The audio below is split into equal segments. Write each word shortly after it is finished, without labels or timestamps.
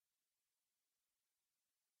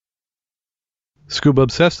Scuba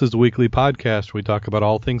Obsessed is a weekly podcast where we talk about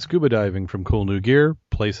all things scuba diving, from cool new gear,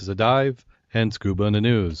 places to dive, and scuba in the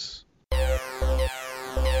news.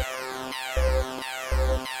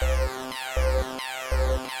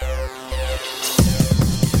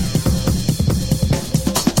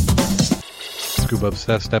 Scuba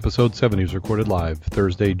Obsessed episode 70 is recorded live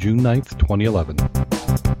Thursday, June 9th, 2011.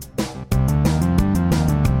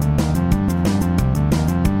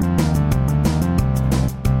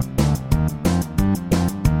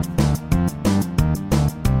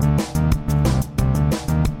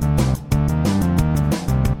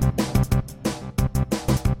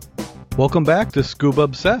 Welcome back to Scuba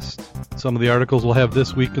Obsessed. Some of the articles we'll have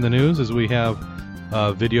this week in the news is we have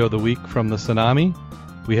video of the week from the Tsunami.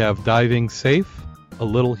 We have diving safe, a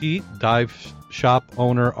little heat, dive shop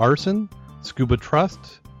owner arson, scuba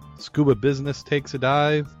trust, scuba business takes a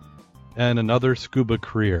dive, and another scuba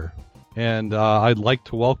career. And I'd like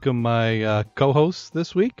to welcome my co-hosts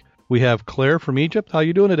this week. We have Clare from Egypt. How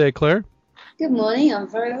you doing today, Clare? Good morning. I'm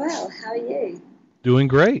very well. How are you? Doing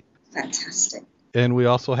great. Fantastic. And we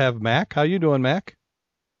also have Mac. How you doing, Mac?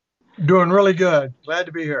 Doing really good. Glad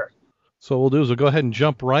to be here. So what we'll do is we'll go ahead and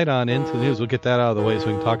jump right on into the news. We'll get that out of the way so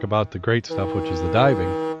we can talk about the great stuff, which is the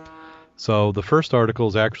diving. So the first article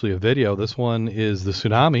is actually a video. This one is the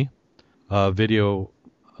Tsunami video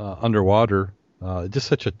underwater. Just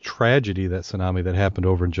such a tragedy, that tsunami that happened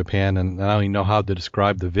over in Japan, and I don't even know how to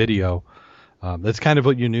describe the video. That's kind of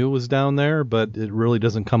what you knew was down there, but it really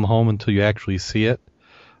doesn't come home until you actually see it.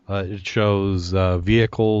 It shows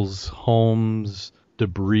vehicles, homes,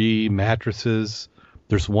 debris, mattresses.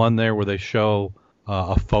 There's one there where they show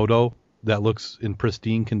a photo that looks in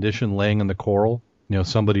pristine condition laying in the coral. You know,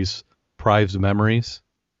 somebody's prized memories.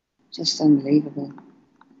 Just unbelievable.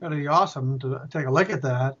 That'd be awesome to take a look at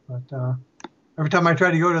that. But every time I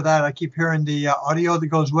try to go to that, I keep hearing the audio that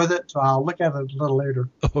goes with it. So I'll look at it a little later.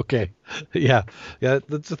 Okay. Yeah.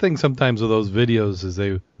 That's the thing sometimes with those videos is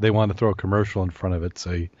they want to throw a commercial in front of it.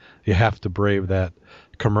 So you have to brave that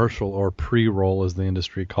commercial or pre-roll, as the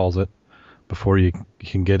industry calls it, before you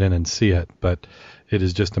can get in and see it. But it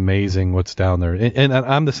is just amazing what's down there. And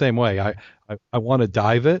I'm the same way. I want to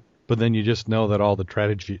dive it, but then you just know that all the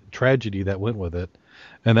tragedy that went with it.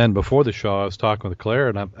 And then before the show, I was talking with Clare,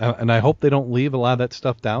 and I hope they don't leave a lot of that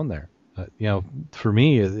stuff down there. For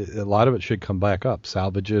me, a lot of it should come back up,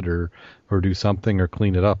 salvage it or do something or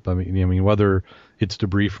clean it up. I mean, whether it's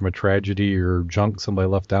debris from a tragedy or junk somebody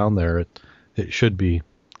left down there, it should be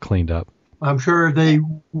cleaned up. I'm sure they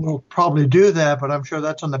will probably do that, but I'm sure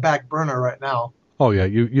that's on the back burner right now. Oh yeah,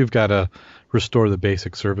 you've got to restore the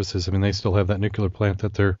basic services. I mean, they still have that nuclear plant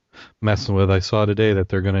that they're messing with. I saw today that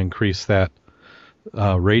they're going to increase that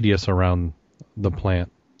radius around the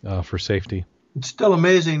plant for safety. It's still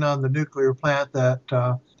amazing on the nuclear plant that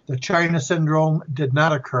the China syndrome did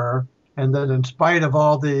not occur, and that in spite of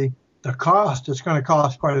all the cost, it's going to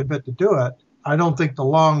cost quite a bit to do it. I don't think the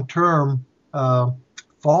long-term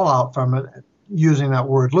fallout from it, using that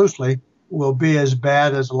word loosely, will be as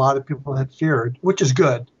bad as a lot of people had feared, which is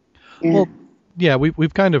good. Yeah. Well, yeah,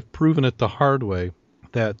 we've kind of proven it the hard way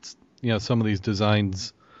that some of these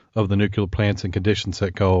designs of the nuclear plants and conditions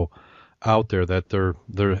that go out there, that there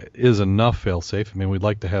is enough fail-safe. I mean, we'd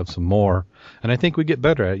like to have some more, and I think we get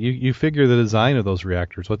better at it. You figure the design of those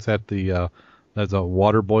reactors. What's that? That's a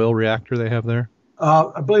water boil reactor they have there?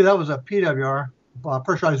 I believe that was a PWR,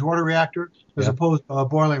 pressurized water reactor, as opposed to a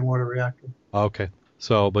boiling water reactor. Okay.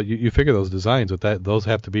 So, but you figure those designs, those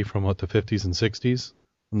have to be from the 50s and 60s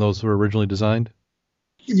when those were originally designed?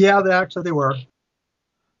 Yeah, they were.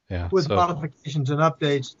 Yeah. With modifications and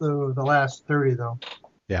updates through the last 30, though.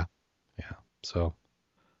 Yeah. So.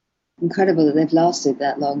 Incredible that they've lasted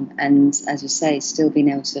that long, and as you say, still being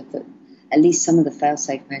able to put at least some of the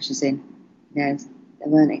fail-safe measures in. They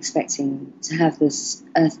weren't expecting to have this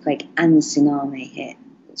earthquake and the tsunami hit.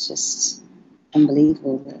 It's just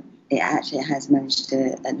unbelievable that it actually has managed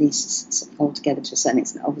to at least hold together to a certain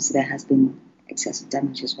extent. Obviously, there has been excessive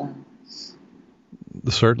damage as well.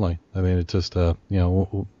 Certainly. I mean, it's just a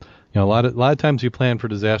lot of times you plan for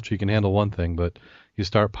disaster, you can handle one thing, but you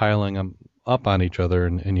start piling them up on each other,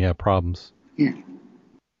 and you have problems. Yeah.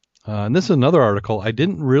 And this is another article I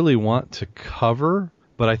didn't really want to cover,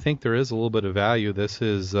 but I think there is a little bit of value. This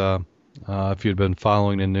is, if you'd been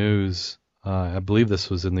following the news, I believe this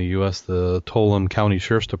was in the U.S., the Tuolumne County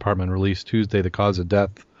Sheriff's Department released Tuesday the cause of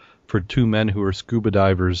death for two men who were scuba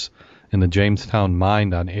divers in the Jamestown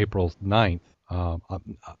mine on April 9th.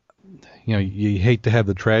 You hate to have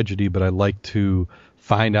the tragedy, but I'd like to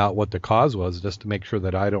find out what the cause was just to make sure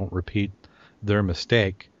that I don't repeat their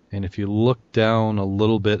mistake. And if you look down a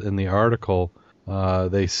little bit in the article,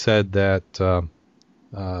 they said that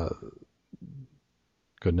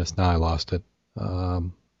goodness, now I lost it.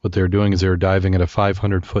 What they were doing is they were diving at a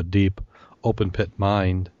 500-foot deep open pit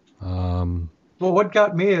mine. Well, what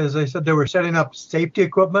got me is they said they were setting up safety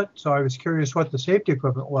equipment, so I was curious what the safety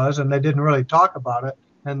equipment was, and they didn't really talk about it.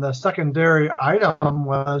 And the secondary item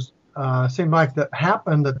was, seemed like that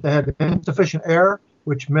happened that they had insufficient air,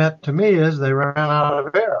 which meant to me is they ran out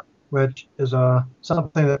of air, which is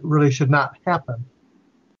something that really should not happen.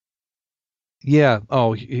 Yeah.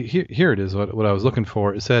 Oh, here it is. What I was looking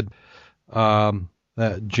for. It said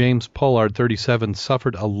that James Pollard, 37,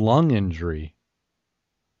 suffered a lung injury,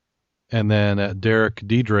 and then Derek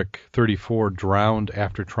Diedrich, 34, drowned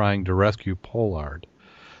after trying to rescue Pollard.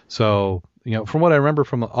 So, from what I remember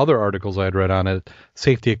from other articles I had read on it,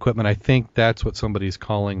 safety equipment, I think that's what somebody's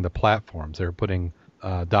calling the platforms. They're putting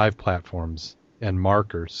dive platforms and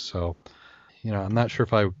markers. So, I'm not sure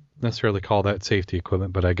if I necessarily call that safety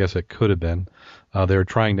equipment, but I guess it could have been. They were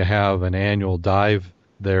trying to have an annual dive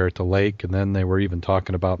there at the lake, and then they were even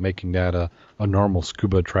talking about making that a normal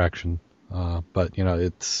scuba attraction. But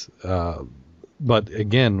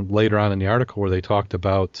again, later on in the article where they talked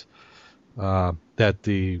about that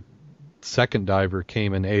the second diver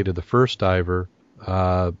came in aid of the first diver,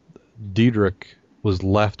 Diedrich was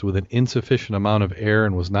left with an insufficient amount of air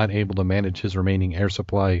and was not able to manage his remaining air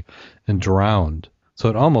supply and drowned. So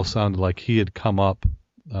it almost sounded like he had come up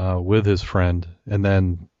with his friend and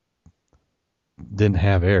then didn't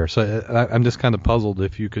have air. So I'm just kind of puzzled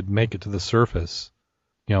if you could make it to the surface,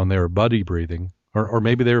 and they were buddy breathing, or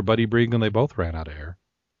maybe they were buddy breathing and they both ran out of air.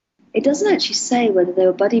 It doesn't actually say whether they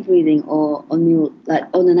were buddy breathing or on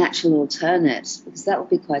an actual alternate, because that would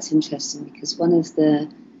be quite interesting. Because one of the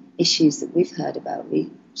issues that we've heard about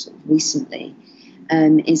recently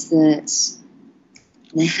is that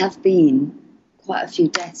there have been quite a few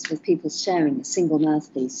deaths with people sharing a single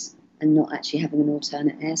mouthpiece and not actually having an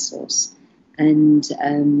alternate air source. And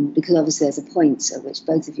because obviously there's a point at which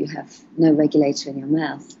both of you have no regulator in your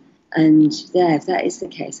mouth. And if that is the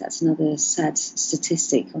case, that's another sad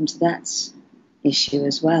statistic onto that issue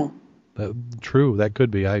as well. True, that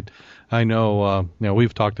could be. I know,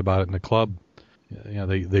 we've talked about it in the club.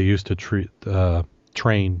 They used to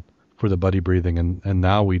train for the buddy breathing, and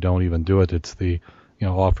now we don't even do it. It's the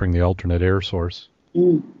offering the alternate air source. I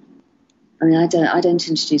mean, I don't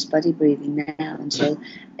introduce buddy breathing now until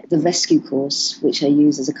the rescue course, which I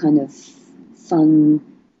use as a kind of fun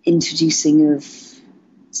introducing of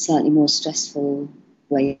slightly more stressful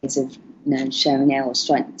ways of sharing air, or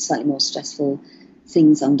slightly more stressful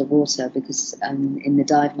things underwater, because in the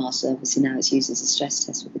dive master obviously now it's used as a stress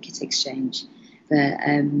test with the kit exchange. But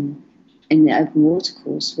in the open water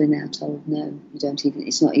course, we're now told no, you don't even.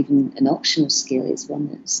 It's not even an optional skill; it's one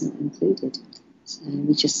that's not included. So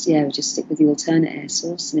we just stick with the alternate air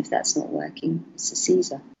source, and if that's not working, it's a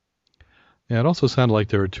Caesar. Yeah, it also sounded like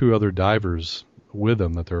there were two other divers with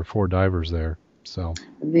them. That there were 4 divers there. So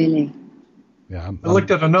really, yeah. I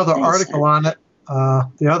looked at another article on it.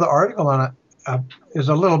 The other article on it is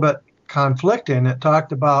a little bit conflicting. It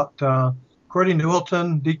talked about, according to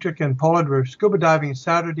Wilton, Dietrich and Pollard were scuba diving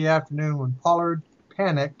Saturday afternoon when Pollard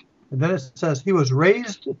panicked. And then it says he was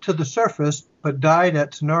raised to the surface but died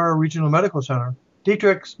at Sonora Regional Medical Center.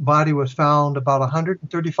 Dietrich's body was found about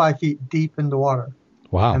 135 feet deep in the water.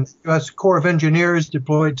 Wow. And the U.S. Corps of Engineers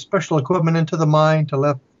deployed special equipment into the mine to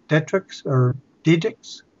lift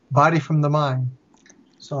Dietrich's body from the mine.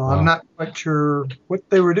 So wow. I'm not quite sure what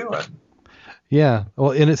they were doing. Yeah,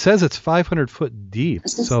 well, and it says it's 500 foot deep.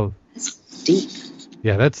 That's deep.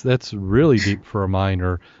 Yeah, that's really deep for a mine,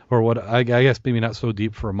 or what I guess maybe not so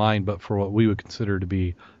deep for a mine, but for what we would consider to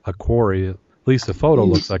be a quarry. At least the photo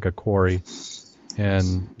looks like a quarry,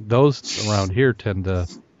 and those around here tend to.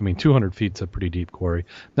 200 feet's a pretty deep quarry.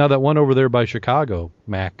 Now that one over there by Chicago,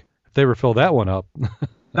 Mac, if they ever fill that one up.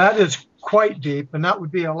 That is quite deep, and that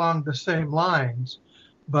would be along the same lines.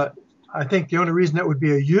 But I think the only reason that would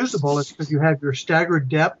be usable is because you have your staggered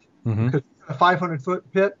depth. Mm-hmm. Because a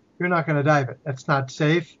 500-foot pit, you're not going to dive it. That's not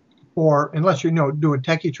safe, or unless you're doing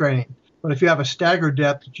techie training. But if you have a staggered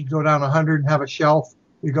depth, that you go down 100 and have a shelf,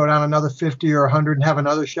 you go down another 50 or 100 and have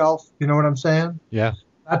another shelf. You know what I'm saying? Yeah.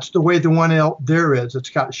 That's the way the one out there is.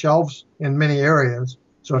 It's got shelves in many areas,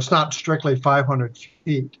 so it's not strictly 500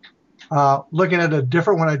 feet. Looking at a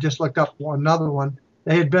different one, I just looked up another one.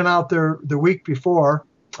 They had been out there the week before.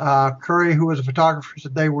 Curry, who was a photographer,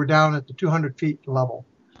 said they were down at the 200 feet level.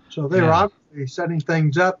 So they were obviously setting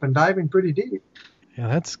things up and diving pretty deep. Yeah,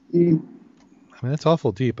 that's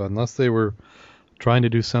awful deep, unless they were trying to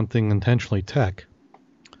do something intentionally tech.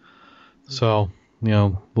 So,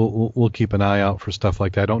 we'll keep an eye out for stuff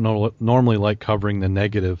like that. I don't normally like covering the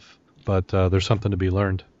negative but there's something to be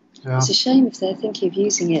learned. Yeah. It's a shame if they're thinking of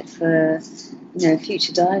using it for,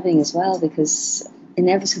 future diving as well, because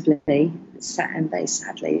inevitably, Saturn base,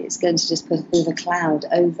 sadly, it's going to just put a bit of a cloud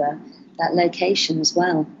over that location as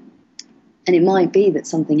well. And it might be that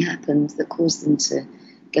something happened that caused them to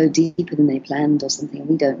go deeper than they planned or something,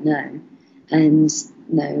 we don't know. And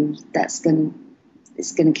it's going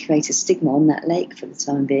to create a stigma on that lake for the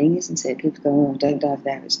time being, isn't it? People go, oh, don't dive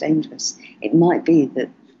there, it's dangerous. It might be that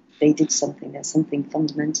they did something, there's something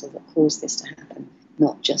fundamental that caused this to happen,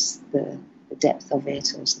 not just the depth of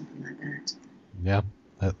it or something like that. Yeah,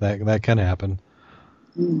 that can happen.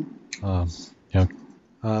 Sad.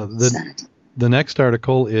 The next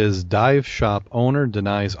article is dive shop owner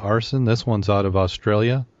denies arson. This one's out of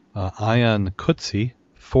Australia. Ian Coetzee,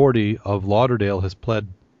 40, of Lauderdale, has pled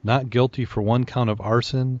not guilty for one count of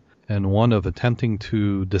arson and one of attempting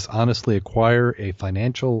to dishonestly acquire a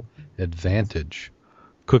financial advantage.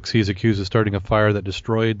 Coetzee is accused of starting a fire that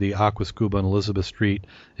destroyed the Aqua Scuba on Elizabeth Street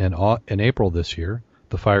in April this year.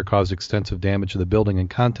 The fire caused extensive damage to the building and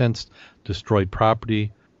contents, destroyed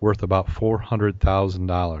property worth about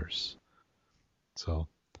 $400,000. So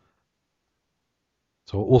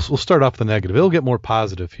we'll start off the negative. It'll get more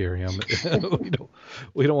positive here.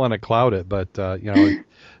 We don't want to cloud it, but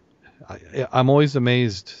I'm always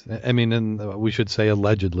amazed. I mean, and we should say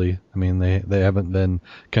allegedly. I mean, they haven't been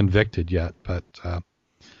convicted yet, but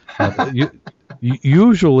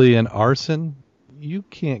usually in arson, you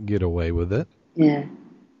can't get away with it. Yeah,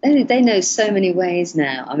 they know so many ways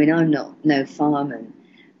now. I mean, I'm no fireman,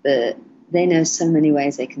 but they know so many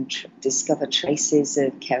ways they can discover traces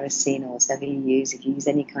of kerosene or whatever you use. If you use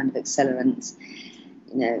any kind of accelerant,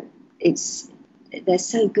 they're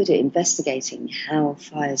so good at investigating how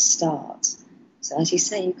fires start. So as you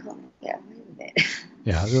say, you can't get away with it.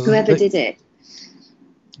 Yeah, whoever did it.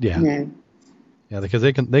 Yeah. Yeah, because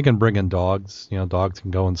they can bring in dogs. Dogs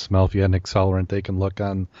can go and smell if you had an accelerant. They can look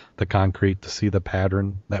on the concrete to see the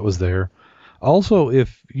pattern that was there. Also,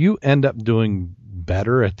 if you end up doing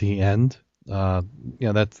better at the end,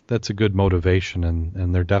 that's a good motivation,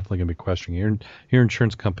 and they're definitely going to be questioning. Your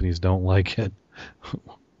insurance companies don't like it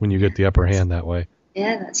when you get the upper hand that way.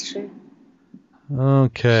 Yeah, that's true.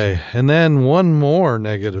 Okay, and then one more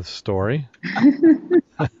negative story.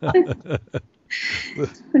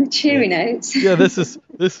 On a cheery note. Yeah, this is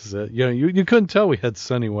it. You couldn't tell we had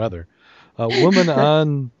sunny weather. Woman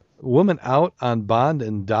out on bond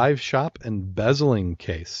in dive shop embezzling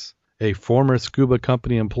case. A former Scuba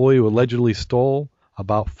company employee who allegedly stole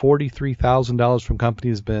about $43,000 from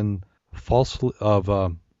companies by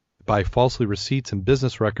falsely receipts and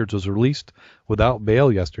business records was released without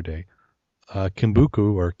bail yesterday.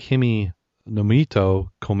 Kimbuku, or Kimi Nomito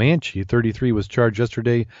Comanche, 33, was charged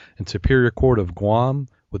yesterday in Superior Court of Guam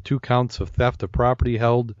with 2 counts of theft of property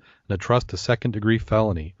held in a trust, a second-degree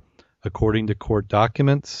felony. According to court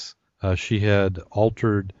documents, she had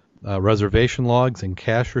altered reservation logs and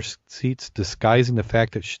cash receipts, disguising the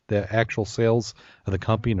fact that the actual sales of the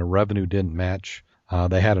company and the revenue didn't match.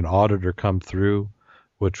 They had an auditor come through,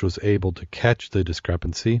 which was able to catch the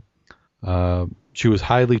discrepancy. She was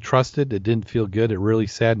highly trusted. It didn't feel good. It really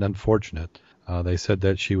sad and unfortunate. They said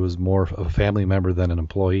that she was more of a family member than an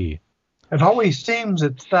employee. It always seems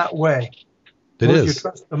it's that way. It Who is. you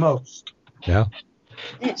trust the most. Yeah.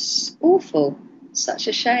 It's awful. Such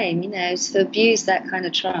a shame, to abuse that kind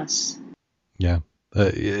of trust. Yeah,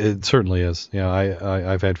 it certainly is.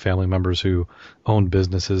 I've had family members who owned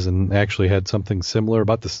businesses and actually had something similar,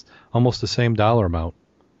 about almost the same dollar amount.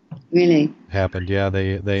 Really? Happened. Yeah,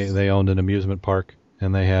 they owned an amusement park,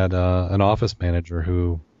 and they had an office manager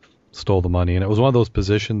who stole the money, and it was one of those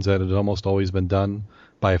positions that had almost always been done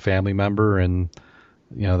by a family member, and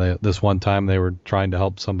this one time they were trying to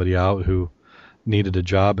help somebody out who needed a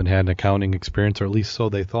job and had an accounting experience, or at least so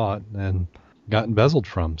they thought, and got embezzled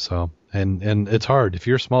from. So, and it's hard. If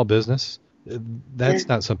you're a small business, that's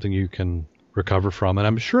not something you can recover from. And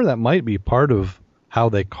I'm sure that might be part of how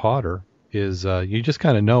they caught her, is you just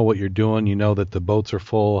kind of know what you're doing. You know that the boats are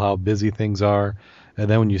full, how busy things are. And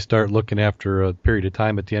then when you start looking after a period of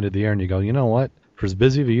time at the end of the year and you go, you know what, for as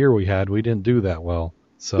busy of a year we had, we didn't do that well.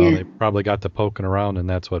 So they probably got to poking around, and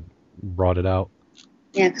that's what brought it out.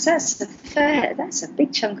 Yeah, because that's a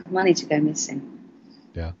big chunk of money to go missing.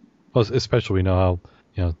 Yeah. Well, especially we know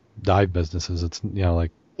how, dive businesses, it's,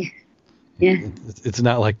 like, it's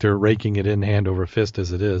not like they're raking it in hand over fist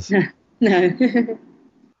as it is. No.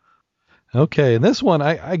 Okay. And this one,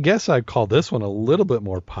 I guess I'd call this one a little bit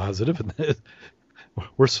more positive.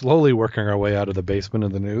 We're slowly working our way out of the basement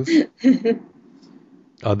of the news.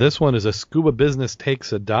 This one is a scuba business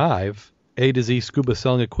takes a dive A to Z Scuba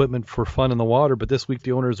selling equipment for fun in the water, but this week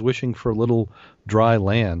the owner is wishing for a little dry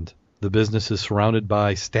land. The business is surrounded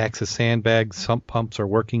by stacks of sandbags. Sump pumps are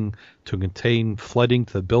working to contain flooding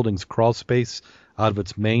to the building's crawl space out of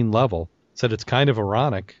its main level. Said it's kind of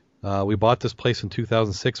ironic. We bought this place in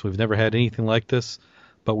 2006. We've never had anything like this,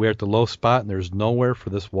 but we're at the low spot and there's nowhere for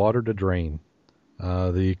this water to drain.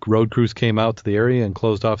 The road crews came out to the area and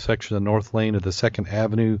closed off section of the north lane of the 2nd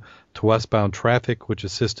Avenue to westbound traffic, which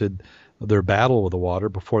assisted their battle with the water.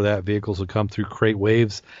 Before that, vehicles would come through crate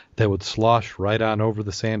waves that would slosh right on over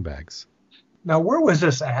the sandbags. Now, where was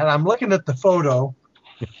this at? I'm looking at the photo,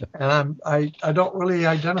 and I don't really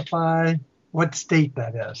identify what state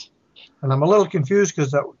that is. And I'm a little confused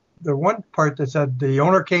because the one part that said the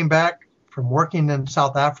owner came back from working in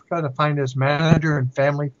South Africa to find his manager and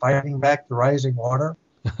family fighting back the rising water.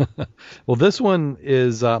 Well, this one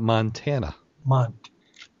is Montana.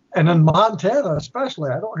 And in Montana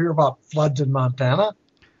especially, I don't hear about floods in Montana.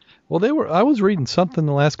 Well, I was reading something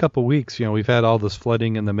the last couple of weeks. We've had all this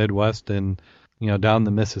flooding in the Midwest and, down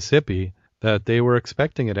the Mississippi, that they were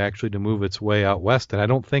expecting it actually to move its way out west. And I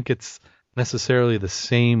don't think it's necessarily the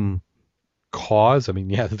same cause. I mean,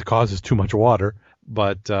 yeah, the cause is too much water,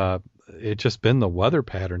 but it's just been the weather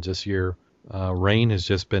patterns this year. Rain has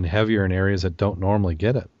just been heavier in areas that don't normally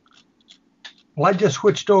get it. Well, I just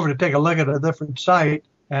switched over to take a look at a different site,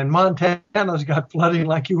 and Montana's got flooding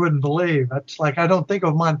like you wouldn't believe. It's like I don't think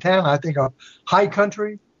of Montana. I think of high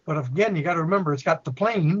country. But again, you got to remember it's got the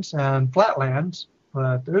plains and flatlands.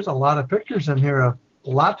 But there's a lot of pictures in here of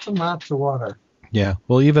lots and lots of water. Yeah.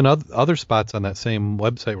 Well, even other spots on that same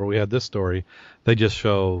website where we had this story, they just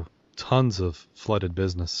show tons of flooded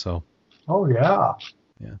business. So. Oh, yeah.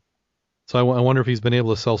 Yeah. So I wonder if he's been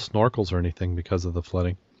able to sell snorkels or anything because of the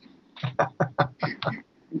flooding.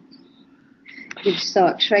 You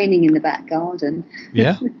start training in the back garden.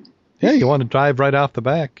 Yeah. Yeah, you want to dive right off the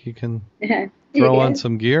back. You can throw on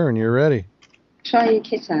some gear and you're ready. Try your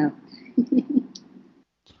kit out.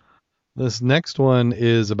 This next one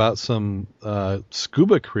is about some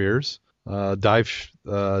scuba careers.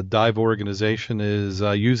 Dive organization is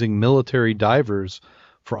using military divers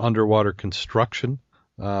for underwater construction.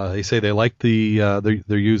 They say they like they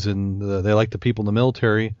like the people in the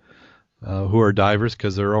military who are divers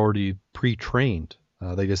because they're already pre-trained.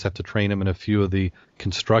 They just have to train them in a few of the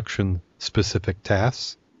construction-specific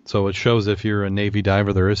tasks. So it shows if you're a Navy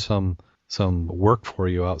diver, there is some work for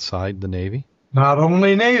you outside the Navy. Not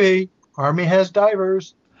only Navy, Army has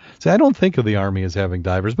divers. See, I don't think of the Army as having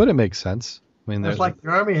divers, but it makes sense. I mean, it's like the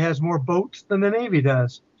Army has more boats than the Navy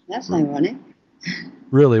does. That's ironic.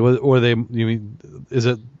 Really? Or you mean, is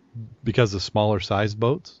it because of smaller size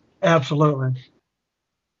boats? Absolutely.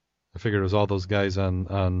 I figured it was all those guys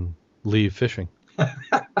on leave fishing.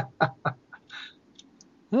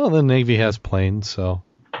 Well, the Navy has planes, so.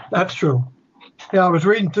 That's true. Yeah, I was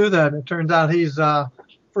reading through that. It turns out he's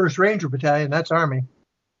 1st Ranger Battalion. That's Army.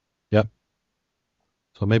 Yep.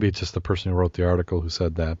 So maybe it's just the person who wrote the article who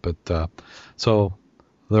said that. But so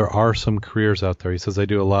there are some careers out there. He says they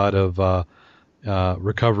do a lot of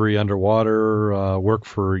recovery underwater, work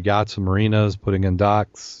for yachts and marinas, putting in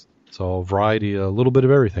docks. So a variety, a little bit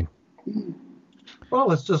of everything.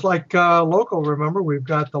 Well, it's just like local. Remember, we've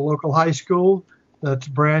got the local high school that's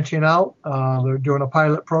branching out. They're doing a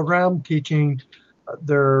pilot program teaching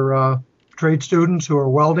their trade students who are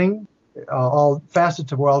welding, all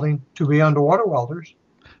facets of welding, to be underwater welders.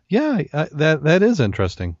 Yeah, that is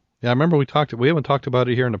interesting. Yeah, I remember we haven't talked about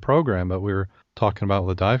it here in the program, but we were talking about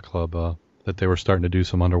with the dive club that they were starting to do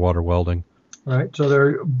some underwater welding. Right, so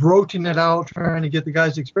they're broaching it out, trying to get the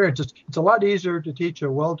guys experience. It's a lot easier to teach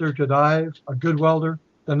a welder to dive, a good welder,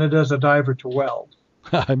 than it is a diver to weld.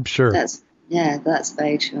 I'm sure. That's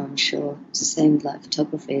very true, I'm sure. It's the same with like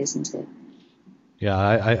photography, isn't it? Yeah,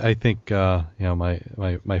 I think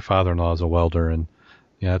my father-in-law is a welder, and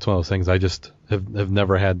yeah, it's one of those things I just have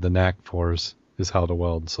never had the knack for is how to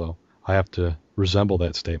weld, so I have to resemble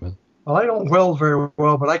that statement. Well, I don't weld very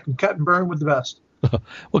well, but I can cut and burn with the best.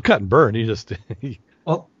 Well, cut and burn,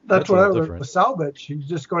 well, that's what I was with salvage. You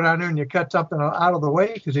just go down there and you cut something out of the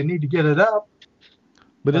way because you need to get it up.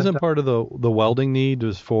 But isn't part of the welding need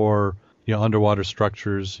is for underwater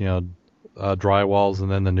structures, dry walls,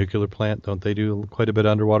 and then the nuclear plant? Don't they do quite a bit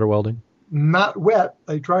of underwater welding? Not wet.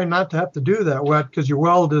 They try not to have to do that wet because your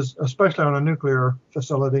weld is, especially on a nuclear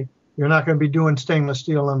facility, you're not going to be doing stainless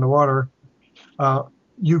steel underwater.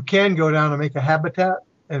 You can go down and make a habitat,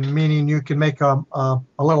 and meaning you can make a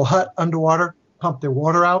little hut underwater, pump the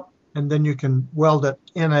water out, and then you can weld it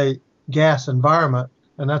in a gas environment.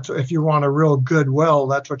 And that's if you want a real good weld,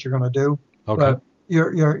 that's what you're going to do. Okay. But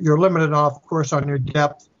you're limited, of course, on your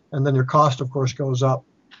depth and then your cost, of course, goes up.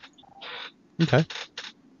 Okay.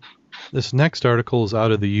 This next article is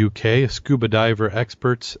out of the UK. A scuba diver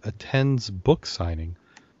experts attends book signing.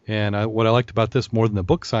 And what I liked about this more than the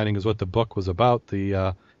book signing is what the book was about.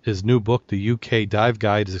 His new book, the UK Dive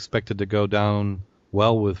Guide, is expected to go down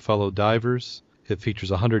well with fellow divers. It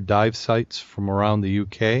features 100 dive sites from around the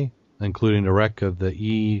UK, including the wreck of the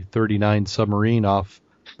E-39 submarine off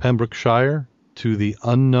Pembrokeshire to the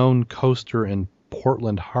unknown coaster in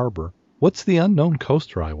Portland Harbor. What's the unknown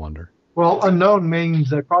coaster, I wonder? Well, unknown means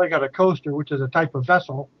they probably got a coaster, which is a type of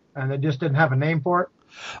vessel, and they just didn't have a name for it.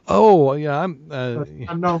 Oh, yeah.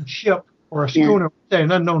 Unknown ship or a schooner. Yeah. Say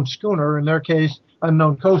an unknown schooner, in their case,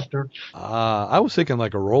 unknown coaster. I was thinking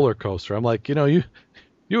like a roller coaster. I'm like, you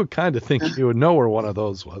would kind of think you would know where one of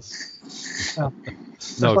those was.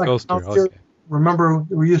 No, like coaster. Okay. Remember,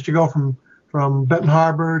 we used to go from Benton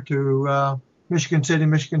Harbor to Michigan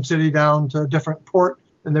City down to a different port,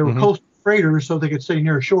 and they were coastal freighters so they could stay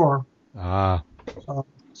near shore. So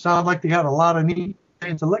sounds like they had a lot of neat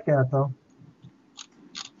things to look at, though.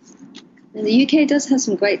 And the UK does have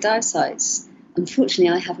some great dive sites.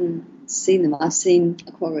 Unfortunately, I haven't seen them. I've seen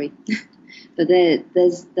a quarry, but there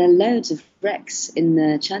are loads of wrecks in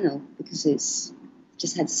the channel because it's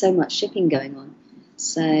just had so much shipping going on.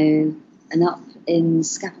 So, and up in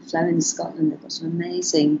Scapa Flow in Scotland, they've got some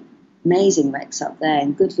amazing wrecks up there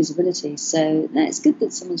and good visibility. So, no, it's good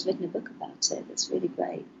that someone's written a book about it. That's really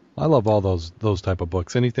great. I love all those type of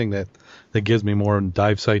books. Anything that gives me more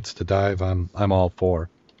dive sites to dive, I'm all for.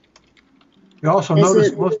 You also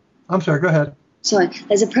notice I'm sorry, go ahead. Sorry,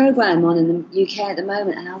 there's a program on in the UK at the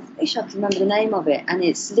moment, and I wish I could remember the name of it. And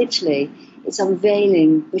it's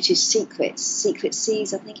unveiling British secrets, secret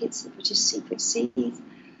seas. I think it's the British secret seas.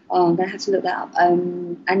 Oh, I'm gonna have to look that up.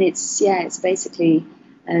 And it's basically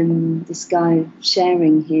this guy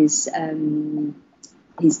sharing his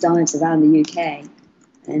dives around the UK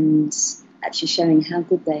and actually showing how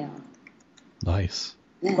good they are. Nice.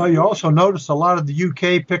 Yeah. Well, you also notice a lot of the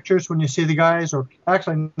UK pictures when you see the guys, or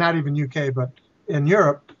actually not even UK, but in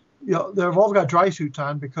Europe, they've all got dry suits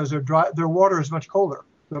on because their water is much colder.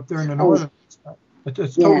 So if they're in the northern,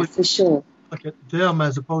 it's totally for sure. Look at them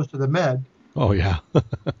as opposed to the Med. Oh yeah. I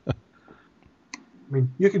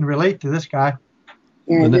mean, you can relate to this guy.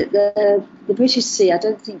 Yeah, the British Sea, I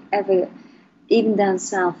don't think ever, even down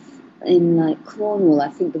south in like Cornwall, I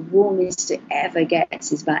think the warmest it ever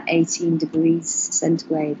gets is about 18 degrees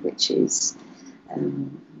centigrade, which is,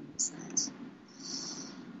 what's that?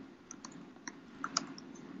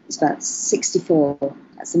 It's about 64.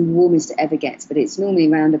 That's the warmest it ever gets, but it's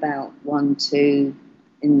normally around about 1, 2,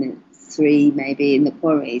 in the 3 maybe in the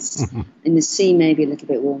quarries. In the sea, maybe a little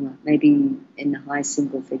bit warmer, maybe in the high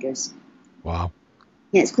single figures. Wow.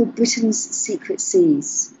 Yeah, it's called Britain's Secret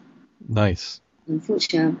Seas. Nice.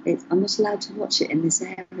 Unfortunately, I'm not allowed to watch it in this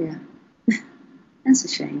area. That's a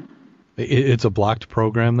shame. It's a blocked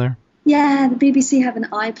program there? Yeah, the BBC have an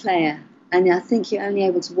iPlayer, and I think you're only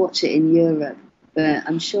able to watch it in Europe. But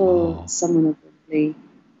I'm sure someone will probably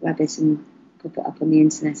grab it and pop it up on the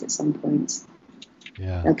internet at some point.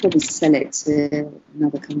 Yeah. They'll probably sell it to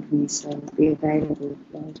another company, so it'll be available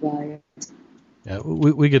worldwide. Yeah,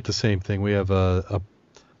 we get the same thing. We have a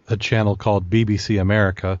channel called BBC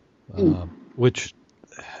America, which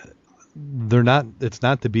it's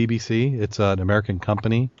not the BBC, it's an American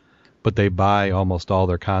company, but they buy almost all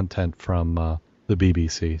their content from the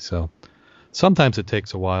BBC. So sometimes it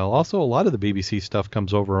takes a while. Also, a lot of the BBC stuff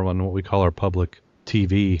comes over on what we call our public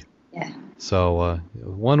TV. Yeah. So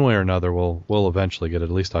one way or another, we'll eventually get it.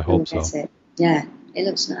 At least I hope so. It. Yeah, it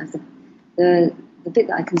looks nice. The bit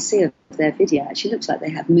that I can see of their video actually looks like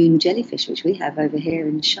they have moon jellyfish, which we have over here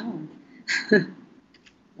in Sharm.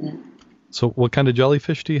 Yeah. So what kind of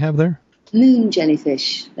jellyfish do you have there? Moon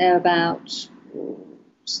jellyfish. They're about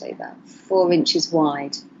 4 inches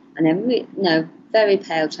wide, and they're very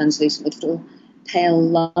pale, translucent, with little pale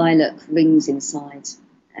lilac rings inside,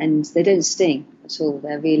 and they don't sting at all.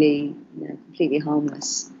 They're really completely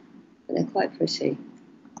harmless, but they're quite pretty.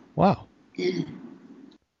 Wow. Yeah.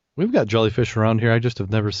 We've got jellyfish around here. I just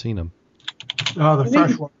have never seen them. Oh, the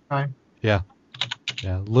freshwater kind. Yeah.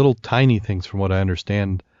 Yeah, little tiny things from what I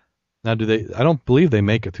understand. Now, I don't believe they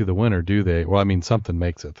make it through the winter, do they? Well, I mean, something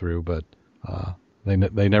makes it through, but they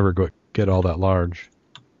never get all that large.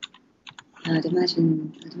 I'd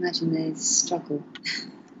imagine they struggle.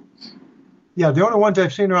 Yeah, the only ones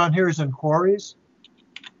I've seen around here is in quarries.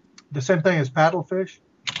 The same thing as paddlefish.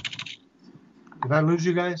 Did I lose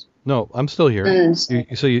you guys? No, I'm still here.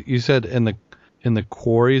 So you said in the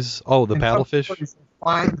quarries. Oh, the paddlefish. You'll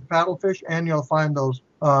find the paddlefish, and you'll find those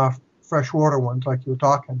freshwater ones like you were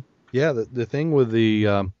talking. Yeah, the thing with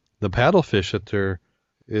the the paddlefish that there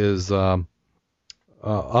is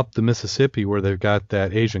up the Mississippi where they've got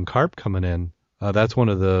that Asian carp coming in. That's one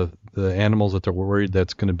of the animals that they're worried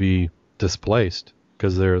that's going to be displaced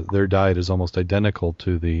because their diet is almost identical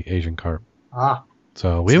to the Asian carp.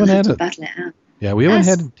 So we haven't had it. Battle it out. Yeah, we haven't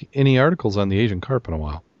had any articles on the Asian carp in a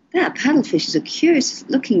while. That paddlefish is a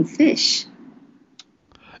curious-looking fish.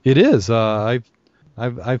 It is. I've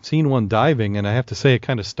seen one diving, and I have to say it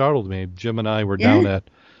kind of startled me. Jim and I were down at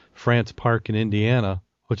France Park in Indiana,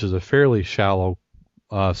 which is a fairly shallow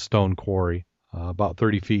stone quarry, about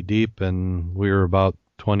 30 feet deep, and we were about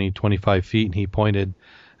 20, 25 feet, and he pointed,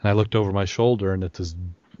 and I looked over my shoulder, and it's this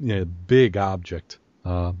big object.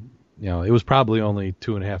 It was probably only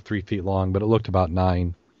 2.5, 3 feet long, but it looked about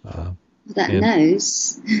 9. That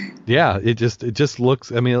nose. Yeah, it just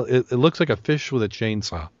looks. I mean, it looks like a fish with a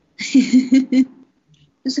chainsaw.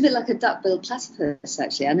 It's a bit like a duck-billed platypus,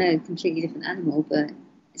 actually. I know, a completely different animal, but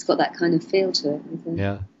it's got that kind of feel to it.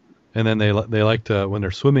 Yeah, and then they like to, when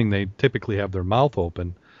they're swimming, they typically have their mouth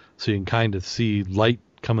open, so you can kind of see light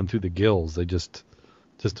coming through the gills. They just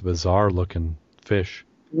a bizarre-looking fish.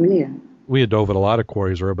 Brilliant. We had dove at a lot of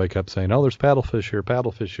quarries where everybody kept saying, "Oh, there's paddlefish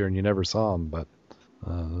here," and you never saw them, but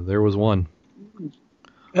there was one.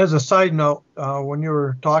 As a side note, when you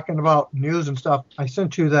were talking about news and stuff, I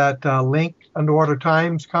sent you that link,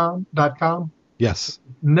 underwatertimes.com. Yes.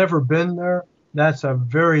 Never been there. That's a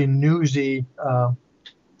very newsy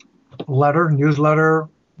newsletter,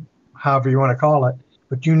 however you want to call it.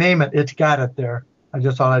 But you name it, it's got it there. I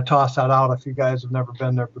just thought I'd toss that out if you guys have never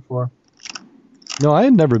been there before. No, I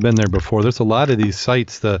had never been there before. There's a lot of these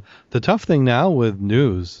sites. The tough thing now with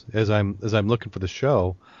news, as I'm looking for the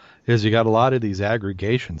show, is you got a lot of these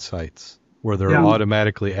aggregation sites where they're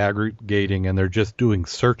automatically aggregating and they're just doing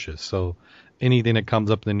searches. So anything that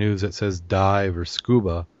comes up in the news that says dive or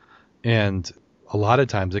scuba, and a lot of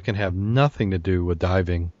times it can have nothing to do with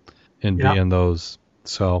diving and be in those.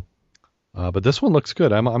 So, but this one looks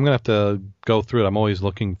good. I'm gonna have to go through it. I'm always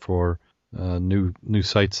looking for new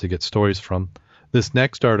sites to get stories from. This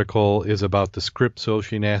next article is about the Scripps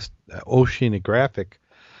Oceanographic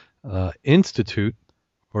Institute,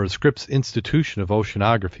 or the Scripps Institution of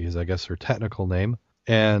Oceanography is, I guess, their technical name.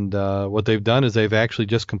 And what they've done is they've actually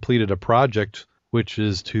just completed a project which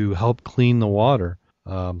is to help clean the water,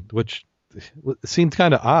 which seems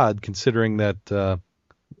kind of odd considering that that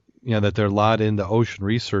they're a lot into ocean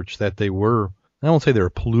research, that they were, I won't say they were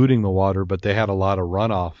polluting the water, but they had a lot of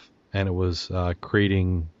runoff, and it was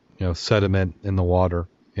creating sediment in the water.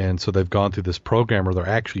 And so they've gone through this program where they're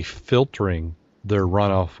actually filtering their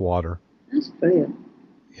runoff water. That's brilliant.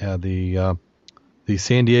 Yeah, the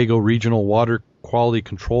San Diego Regional Water Quality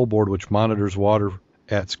Control Board, which monitors water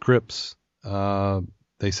at Scripps,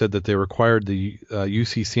 they said that they required the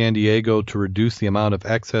UC San Diego to reduce the amount of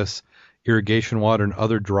excess irrigation water and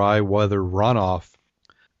other dry weather runoff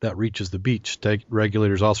that reaches the beach. State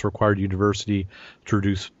regulators also required the university to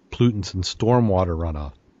reduce pollutants and stormwater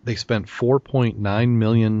runoff. They spent $4.9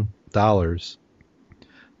 million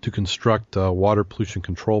to construct a water pollution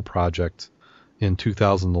control project in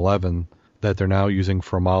 2011 that they're now using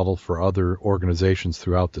for a model for other organizations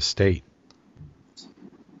throughout the state.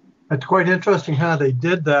 It's quite interesting how they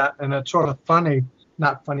did that, and it's sort of funny,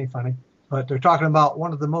 not funny, but they're talking about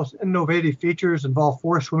one of the most innovative features involve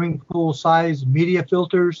 4 swimming pool-sized media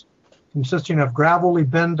filters consisting of gravelly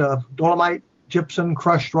bend of dolomite, gypsum,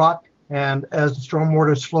 crushed rock, and as the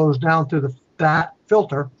stormwater flows down through that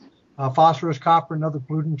filter, phosphorus, copper, and other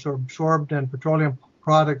pollutants are absorbed and petroleum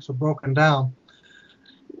products are broken down.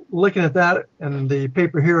 Looking at that in the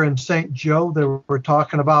paper here in St. Joe, they were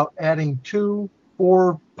talking about adding 2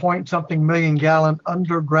 4-point-something million gallon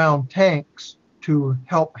underground tanks to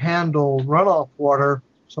help handle runoff water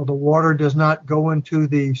so the water does not go into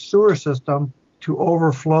the sewer system to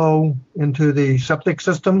overflow into the septic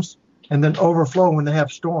systems and then overflow when they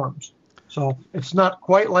have storms. So it's not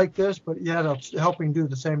quite like this, but yet it's helping do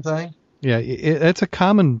the same thing. Yeah, it's a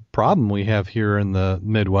common problem we have here in the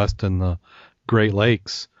Midwest and the Great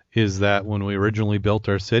Lakes, is that when we originally built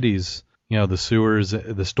our cities, the sewers,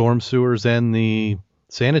 the storm sewers and the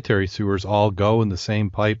sanitary sewers all go in the same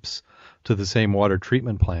pipes to the same water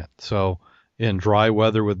treatment plant. So in dry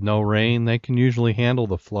weather with no rain, they can usually handle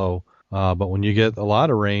the flow. But when you get a lot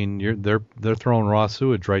of rain, they're throwing raw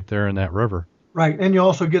sewage right there in that river. Right, and you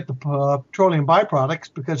also get the petroleum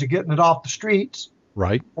byproducts because you're getting it off the streets.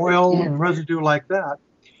 Right. Oil and residue like that.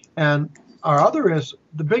 And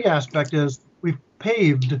the big aspect is we've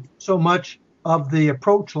paved so much of the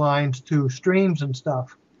approach lines to streams and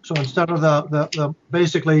stuff. So instead of the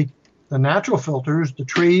basically the natural filters, the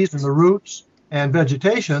trees and the roots and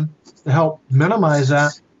vegetation to help minimize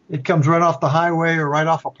that, it comes right off the highway or right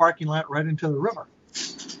off a parking lot right into the river.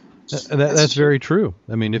 That's very true.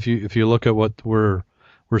 I mean, if you look at what we're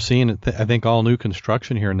seeing, I think all new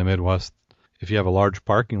construction here in the Midwest, if you have a large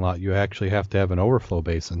parking lot, you actually have to have an overflow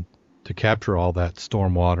basin to capture all that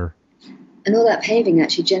storm water. And all that paving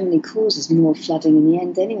actually generally causes more flooding in the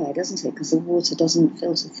end anyway, doesn't it? Because the water doesn't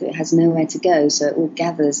filter through. It has nowhere to go, so it all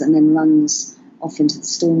gathers and then runs off into the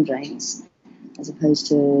storm drains, as opposed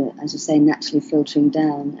to, as you say, naturally filtering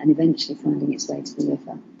down and eventually finding its way to the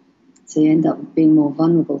river. So you end up being more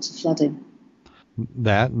vulnerable to flooding.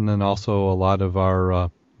 That, and then also a lot of our,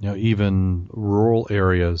 even rural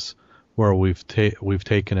areas where we've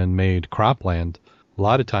taken and made cropland, a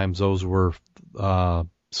lot of times those were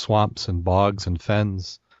swamps and bogs and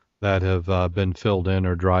fens that have been filled in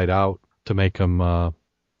or dried out to make them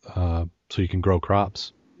so you can grow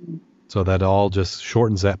crops. So that all just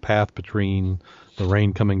shortens that path between the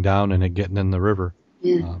rain coming down and it getting in the river.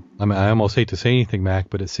 Yeah. I mean, I almost hate to say anything, Mac,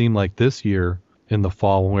 but it seemed like this year in the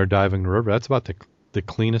fall when we were diving the river, that's about the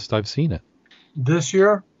cleanest I've seen it. This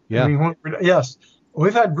year? Yeah. I mean, yes.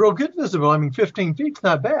 We've had real good visibility. I mean, 15 feet's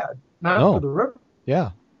not bad. Not for the river.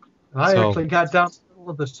 Yeah. And I actually got down the middle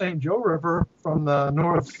of the St. Joe River from the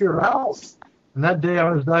North Pier out. And that day I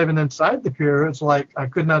was diving inside the pier. It's like I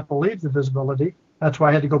could not believe the visibility. That's why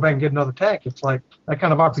I had to go back and get another tank. It's like that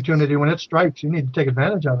kind of opportunity, when it strikes, you need to take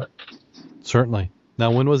advantage of it. Certainly.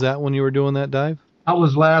 Now, when was that when you were doing that dive? That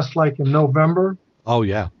was last in November. Oh,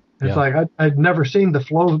 yeah. It's like I'd never seen the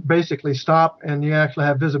flow basically stop, and you actually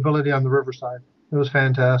have visibility on the riverside. It was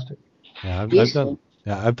fantastic. Yeah,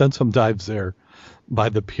 I've done some dives there by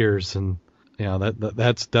the piers, and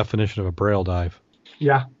that's definition of a braille dive.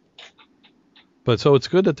 Yeah. But so it's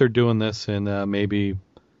good that they're doing this, and maybe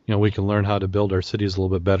we can learn how to build our cities a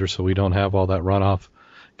little bit better so we don't have all that runoff.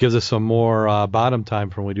 Gives us some more bottom time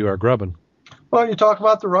for when we do our grubbing. Well, you talk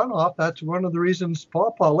about the runoff. That's one of the reasons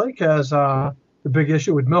Paw Lake has the big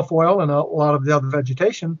issue with milfoil and a lot of the other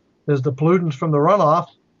vegetation is the pollutants from the runoff,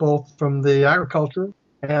 both from the agriculture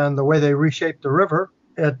and the way they reshape the river.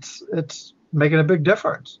 It's making a big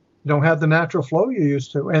difference. You don't have the natural flow you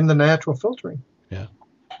used to and the natural filtering. Yeah.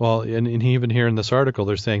 Well, and even here in this article,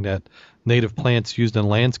 they're saying that native plants used in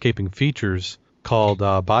landscaping features called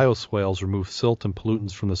bioswales remove silt and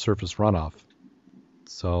pollutants from the surface runoff.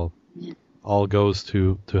 So all goes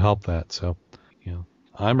to help that. So,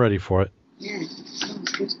 I'm ready for it. Yeah,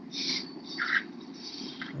 sounds good.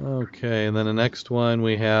 Okay, and then the next one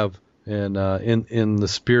we have in the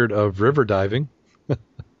spirit of river diving.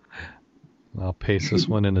 I'll paste this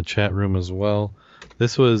one in the chat room as well.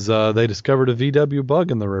 This was they discovered a VW bug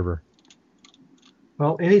in the river.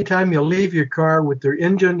 Well, anytime you leave your car with their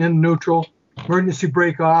engine in neutral, emergency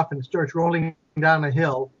brake off, and it starts rolling down a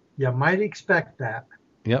hill, you might expect that.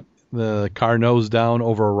 Yep. The car nosed down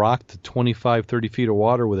over a rock to 25, 30 feet of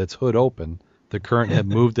water with its hood open. The current had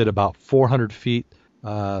moved it about 400 feet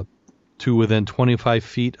to within 25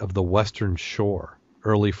 feet of the western shore.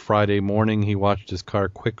 Early Friday morning, he watched his car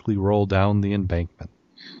quickly roll down the embankment.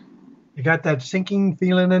 You got that sinking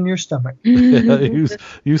feeling in your stomach.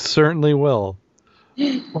 You certainly will.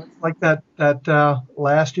 Like that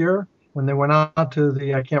last year when they went out to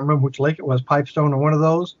the, I can't remember which lake it was, Pipestone or one of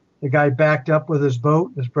those. The guy backed up with his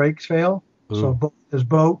boat. His brakes failed. Ooh. So both his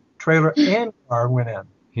boat, trailer, and car went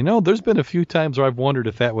in. There's been a few times where I've wondered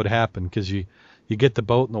if that would happen because you get the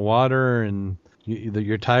boat in the water and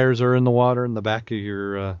your tires are in the water in the back of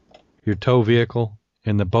your tow vehicle,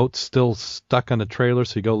 and the boat's still stuck on the trailer,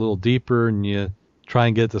 so you go a little deeper and you try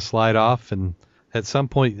and get it to slide off, and at some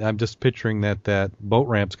point I'm just picturing that boat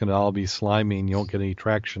ramp's going to all be slimy and you won't get any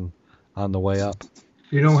traction on the way up.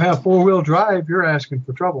 You don't have four-wheel drive, you're asking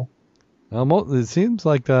for trouble. Well, it seems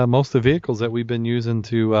like most of the vehicles that we've been using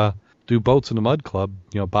to do boats in the Mud Club,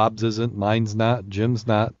 Bob's isn't, mine's not, Jim's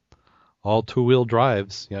not, all two-wheel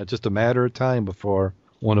drives. It's just a matter of time before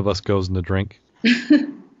one of us goes in the drink.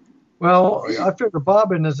 Well, I figure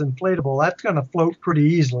bobbin is inflatable. That's going to float pretty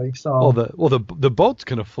easily. So. The boat's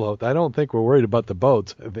going to float. I don't think we're worried about the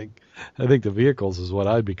boats. I think the vehicles is what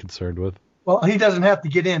I'd be concerned with. Well, he doesn't have to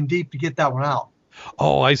get in deep to get that one out.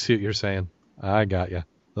 Oh, I see what you're saying. I got you.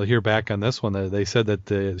 Well, here back on this one, they said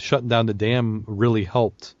that shutting down the dam really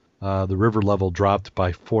helped. The river level dropped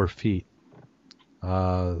by 4 feet.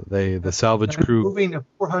 The salvage crew moving to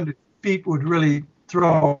 400 feet would really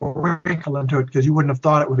throw a wrinkle into it because you wouldn't have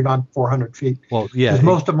thought it would have gone 400 feet. Well, yeah. Because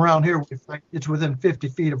most of them around here, it's within 50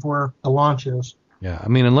 feet of where the launch is. Yeah, I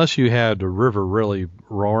mean, unless you had the river really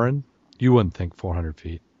roaring, you wouldn't think 400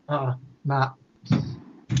 feet. Not.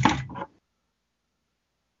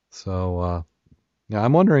 So,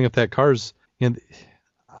 I'm wondering if that car's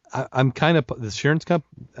I'm kind of the insurance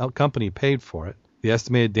company paid for it. The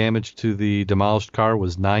estimated damage to the demolished car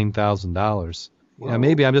was $9,000. Yeah,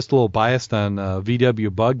 maybe I'm just a little biased on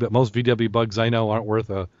VW Bug, but most VW Bugs I know aren't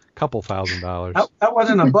worth a couple $1,000s. That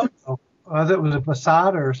wasn't a Bug, though. It was a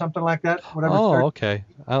Passat or something like that. Whatever. Oh, okay.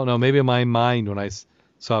 I don't know. Maybe in my mind when I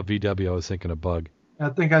saw VW, I was thinking of Bug. I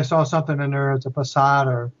think I saw something in there as a Passat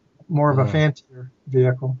or more of a fancier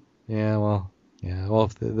vehicle. Yeah, well,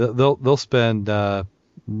 if they'll spend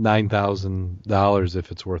 $9,000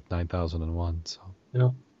 if it's worth $9,001. So. Yeah.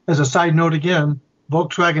 As a side note, again,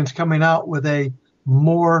 Volkswagen's coming out with a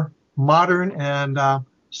more modern and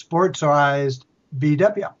sportsized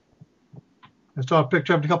VW. I saw a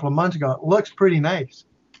picture of it a couple of months ago. It looks pretty nice.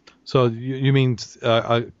 So you mean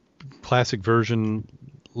a classic version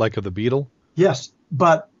like of the Beetle? Yes,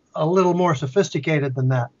 but a little more sophisticated than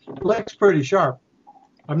that. It looks pretty sharp.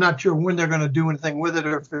 I'm not sure when they're going to do anything with it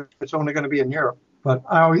or if it's only going to be in Europe. But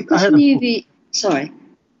I used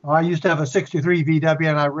to have a 63 VW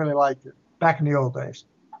and I really liked it back in the old days.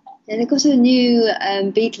 Yeah, they've got a new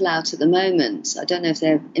Beetle out at the moment. I don't know if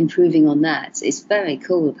they're improving on that. It's very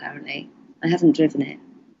cool, apparently. I haven't driven it,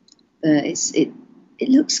 but it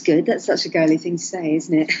looks good. That's such a girly thing to say,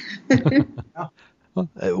 isn't it? Well,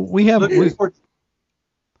 we have them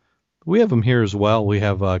here as well. We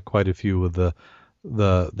have quite a few with the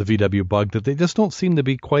VW Bug that they just don't seem to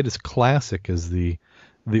be quite as classic as the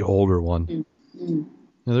older one. Mm-hmm.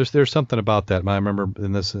 There's something about that. I remember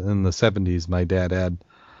in the 70s, my dad had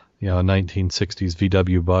a 1960s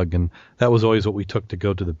VW Bug, and that was always what we took to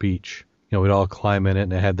go to the beach. We'd all climb in it,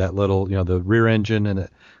 and it had that little, the rear engine, and it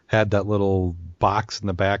had that little box in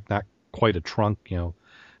the back, not quite a trunk.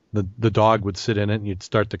 The dog would sit in it, and you'd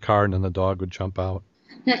start the car, and then the dog would jump out.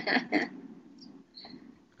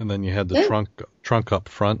 And then you had the trunk up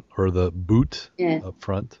front, or the boot up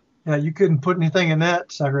front. Yeah, you couldn't put anything in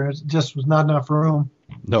that sucker. It just was not enough room.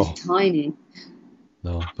 No. It's tiny.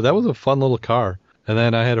 No, but that was a fun little car. And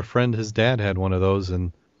then I had a friend, his dad had one of those,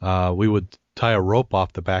 and we would tie a rope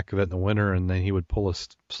off the back of it in the winter, and then he would pull us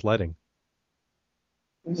sledding.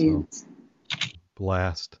 Brilliant. So,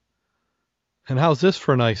 blast. And how's this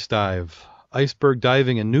for a nice dive? Iceberg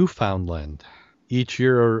diving in Newfoundland. Each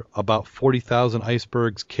year, about 40,000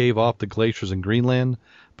 icebergs cave off the glaciers in Greenland,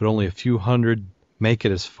 but only a few hundred make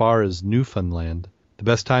it as far as Newfoundland. The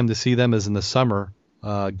best time to see them is in the summer.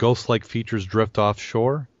 Ghost-like features drift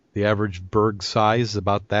offshore. The average berg size is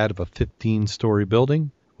about that of a 15-story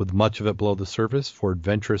building, with much of it below the surface for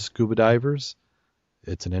adventurous scuba divers.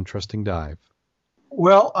 It's an interesting dive.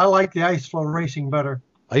 Well, I like the ice floe racing better.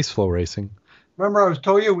 Ice floe racing? Remember I was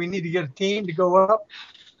told you we need to get a team to go up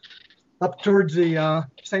towards the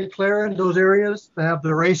St. Clare and those areas. They have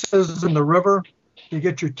the races in the river. You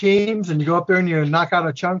get your teams and you go up there and you knock out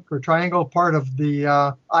a chunk or triangle part of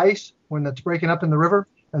the ice when it's breaking up in the river.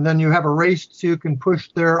 And then you have a race so you can push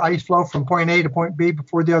their ice floe from point A to point B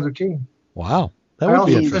before the other team. Wow. That would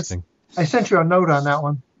be interesting. I sent you a note on that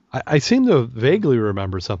one. I seem to vaguely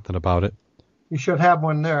remember something about it. You should have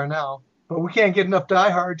one there now. But we can't get enough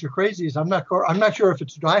diehards or crazies. I'm not sure if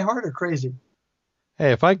it's diehard or crazy.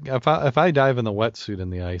 Hey, if I dive in the wetsuit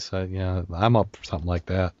in the ice, I'm up for something like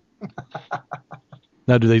that.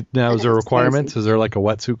 Now, is there requirements? Is there like a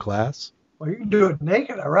wetsuit class? Well, you can do it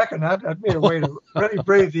naked, I reckon. That'd be a way to really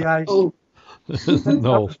brave the ice. No.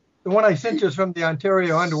 The one I sent you is from the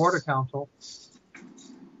Ontario Underwater Council.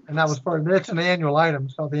 And that was part of it. It's an annual item.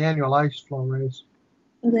 It's called the annual ice floe race.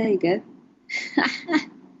 Oh, there you go.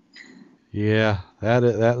 Yeah,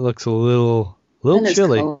 that looks a little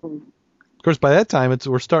chilly. Cold. Of course, by that time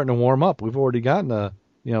we're starting to warm up. We've already gotten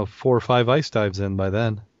 4 or 5 ice dives in by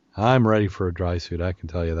then. I'm ready for a dry suit. I can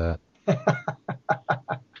tell you that.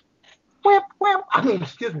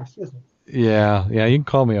 Excuse me. Yeah, you can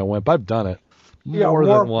call me a wimp. I've done it more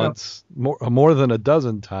than once, more than a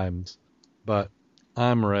dozen times. But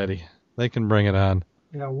I'm ready. They can bring it on.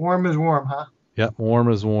 Yeah, warm is warm, huh? Yep,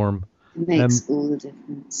 warm is warm. It makes all the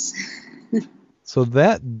difference. So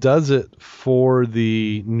that does it for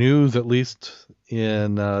the news, at least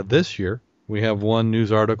in this year. We have one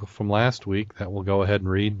news article from last week that we'll go ahead and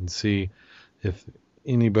read and see if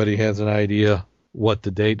anybody has an idea what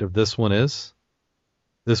the date of this one is.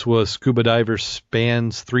 This was Scuba Diver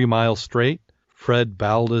Spans 3 Miles Straight. Fred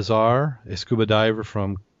Baldazar, a scuba diver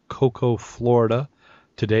from Cocoa, Florida,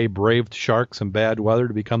 today braved sharks and bad weather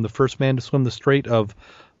to become the first man to swim the Strait of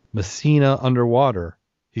Messina underwater.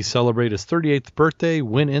 He celebrated his 38th birthday,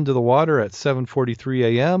 went into the water at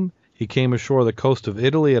 7:43 a.m. He came ashore the coast of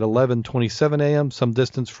Italy at 11:27 a.m., some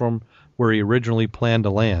distance from where he originally planned to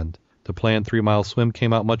land. The planned 3-mile swim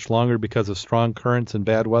came out much longer because of strong currents and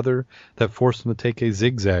bad weather that forced him to take a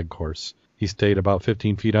zigzag course. He stayed about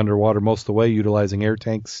 15 feet underwater most of the way, utilizing air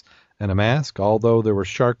tanks and a mask. Although there were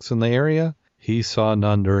sharks in the area, he saw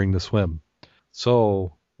none during the swim.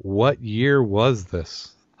 So, what year was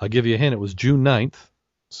this? I'll give you a hint. It was June 9th.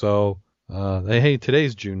 So, hey,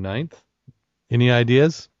 today's June 9th. Any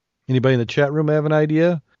ideas? Anybody in the chat room have an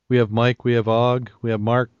idea? We have Mike, we have Og, we have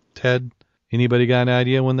Mark, Ted. Anybody got an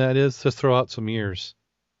idea when that is? Just throw out some years.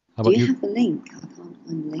 How about Do you have the link? I can't find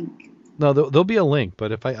the link. No, there'll be a link,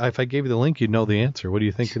 but if I gave you the link, you'd know the answer. What do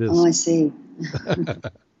you think it is? Oh, I see.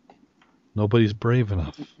 Nobody's brave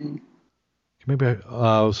enough. Okay. Maybe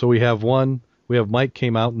so we have one. We have Mike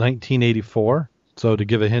came out in 1984. So to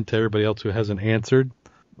give a hint to everybody else who hasn't answered,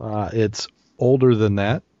 it's older than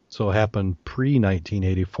that. So it happened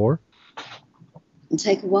pre-1984. I'll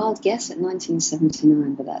take a wild guess at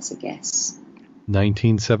 1979, but that's a guess.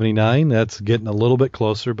 1979. That's getting a little bit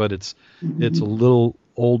closer, but it's a little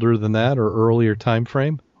older than that or earlier time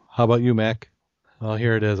frame. How about you, Mac? Well,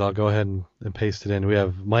 here it is. I'll go ahead and paste it in. We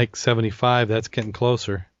have Mike 75. That's getting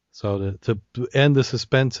closer. So to end the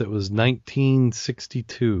suspense, it was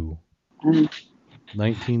 1962.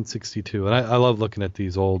 1962. And I love looking at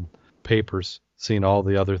these old papers, seeing all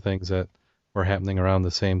the other things that were happening around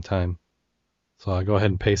the same time. So I'll go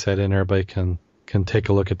ahead and paste that in. Everybody can take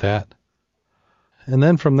a look at that. And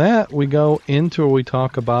then from that, we go into where we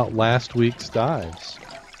talk about last week's dives.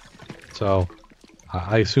 So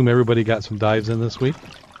I assume everybody got some dives in this week?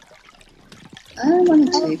 One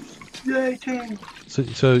or two. Yay, team.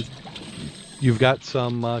 So you've got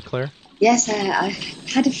some, Claire? Yes, I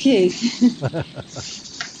had a few.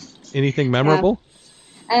 Anything memorable?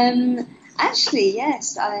 Actually,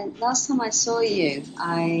 yes. Last time I saw you,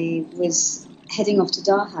 I was heading off to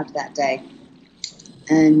Darhab that day.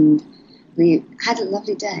 And we had a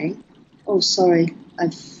lovely day. Oh, sorry.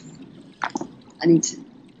 I've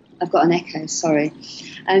got an echo, sorry.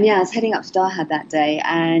 I was heading up to Darhab that day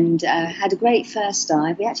and had a great first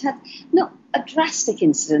dive. We actually had not a drastic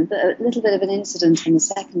incident, but a little bit of an incident on the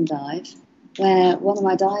second dive where one of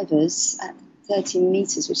my divers at 13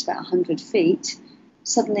 metres, which is about 100 feet,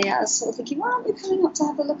 suddenly I was sort of thinking, well, we're coming up to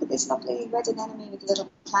have a look at this lovely red anemone with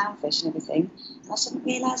little clownfish and everything. And I suddenly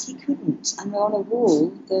realised he couldn't. And we're on a wall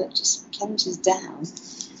that just plunges down.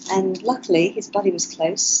 And luckily, his buddy was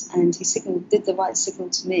close, and he did the right signal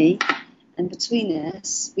to me. And between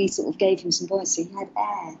us, we sort of gave him some buoyancy. He had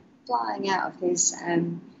air flying out of his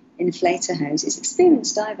inflator hose. He's an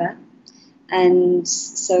experienced diver. And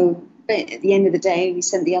so at the end of the day, we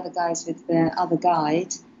sent the other guys with the other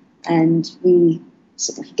guide, and we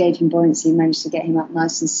sort of gave him buoyancy and managed to get him up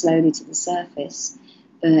nice and slowly to the surface.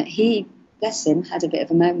 But he, bless him, had a bit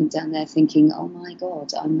of a moment down there thinking, oh my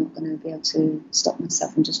God, I'm not going to be able to stop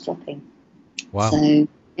myself from just dropping. Wow. So,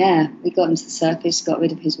 we got him to the surface, got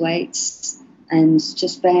rid of his weights, and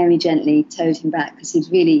just very gently towed him back because he'd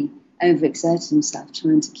really overexerted himself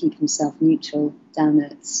trying to keep himself neutral down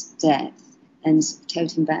at depth, and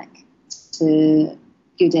towed him back to a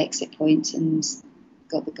good exit point and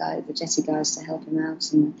got the jetty guys to help him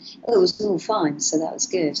out, and it was all fine, so that was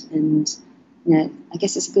good. And I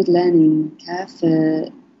guess it's a good learning curve for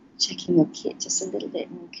checking your kit just a little bit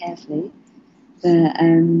more carefully. But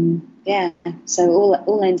so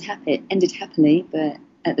all ended happily, but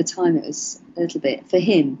at the time it was a little bit, for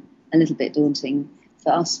him, a little bit daunting.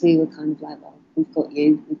 For us, we were kind of like, well, we've got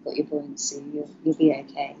your buoyancy, you'll be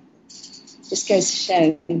okay. Just goes to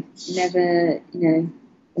show, never,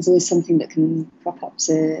 there's always something that can crop up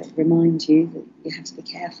to remind you that you have to be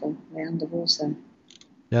careful when underwater.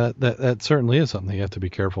 Yeah, that certainly is something you have to be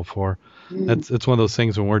careful for. It's one of those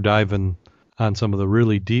things when we're diving on some of the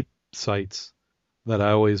really deep sites that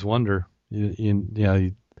I always wonder.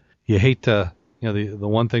 You hate to, the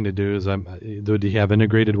one thing to do is, did he have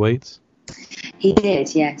integrated weights? He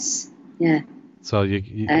did, yes. Yeah. So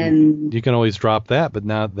you can always drop that, but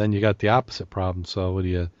then you got the opposite problem. So what do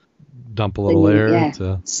you dump a little air?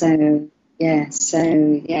 Yeah.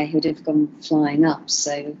 So he would have gone flying up.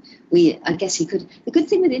 So I guess he could. The good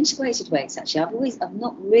thing with integrated weights, actually, I've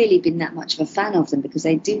not really been that much of a fan of them because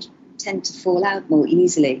they do tend to fall out more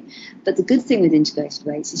easily. But the good thing with integrated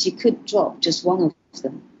weights is you could drop just one of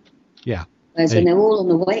them. Yeah. Whereas when they're all on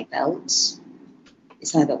the weight belts,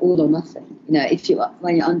 it's either all or nothing.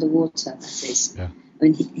 When you're underwater, that is. Yeah. I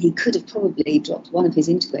mean, he could have probably dropped one of his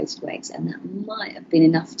integrated weights, and that might have been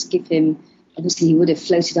enough to give him. Obviously, he would have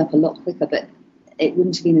floated up a lot quicker, but it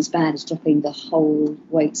wouldn't have been as bad as dropping the whole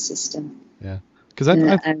weight system. Yeah, because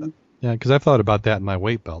I've thought about that in my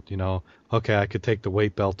weight belt. Okay, I could take the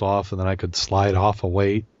weight belt off, and then I could slide off a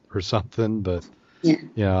weight or something, but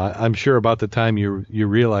Yeah. I'm sure about the time you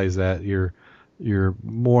realize that you're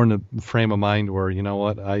more in a frame of mind where, you know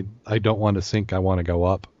what, I don't want to sink, I want to go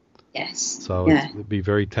up. Yes. So Yeah. it'd be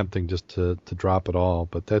very tempting just to drop it all.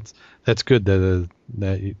 But that's good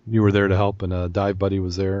that you were there to help, and a dive buddy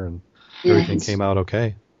was there, and everything came out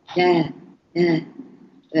okay. Yeah.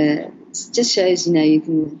 It just shows,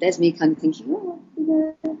 there's me kind of thinking,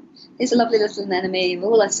 here's a lovely little anemone. We're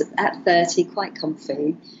all at 30, quite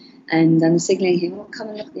comfy. And I'm signaling him, come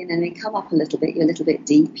and look at the anemone, come up a little bit, you're a little bit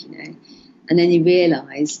deep, And then you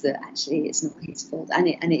realise that actually it's not his fault. And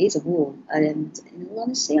it is a wall. And in all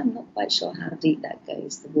honesty, I'm not quite sure how deep that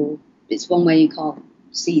goes, the wall. It's one where you can't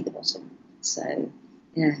see the bottom. So,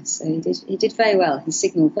 so he did very well. He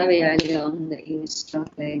signalled very early on that he was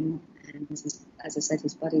struggling. And as I said,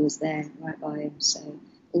 his buddy was there right by him. So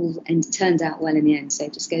it turned out well in the end. So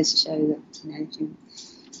it just goes to show that,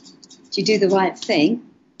 if you do the right thing,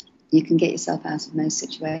 you can get yourself out of most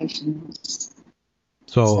situations.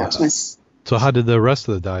 So how did the rest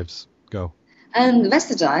of the dives go? The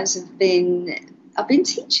rest of the dives I've been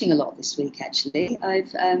teaching a lot this week, actually.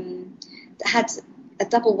 I've had a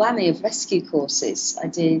double whammy of rescue courses. I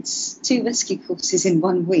did 2 rescue courses in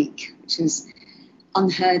 1 week, which was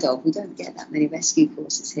unheard of. We don't get that many rescue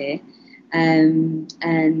courses here. And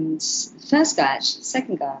the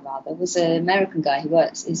second guy was an American guy who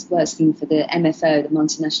is working for the MFO, the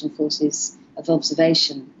Multinational Forces of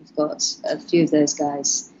Observation. We've got a few of those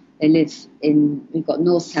guys. We've got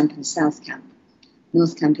North Camp and South Camp.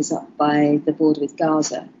 North Camp is up by the border with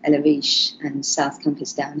Gaza, El Arish, and South Camp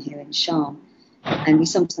is down here in Sham. And we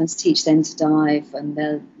sometimes teach them to dive,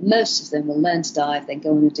 and most of them will learn to dive, then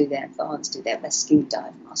go on and do their rescue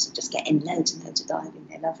dive master, just get in loads and loads of diving.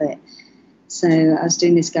 They love it. So I was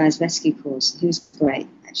doing this guy's rescue course. He was great,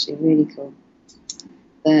 actually, really cool.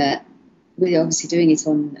 But we're obviously doing it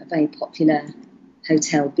on a very popular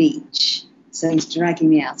hotel beach. So he's dragging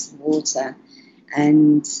me out of the water,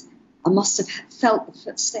 and I must have felt the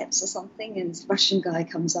footsteps or something, and this Russian guy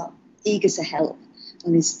comes up, eager to help,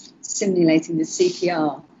 and he's simulating the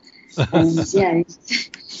CPR. And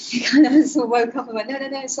he kind of sort of woke up and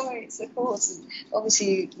went, no, sorry, it's the course. And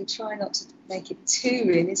obviously, we try not to make it too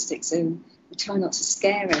realistic, so we try not to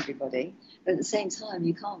scare everybody. But at the same time,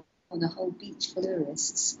 you can't on a whole beach full of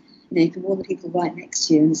tourists. You can warn the people right next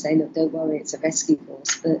to you and say, look, don't worry, it's a rescue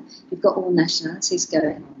course. But you've got all nationalities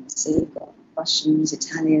going on. So you've got Russians,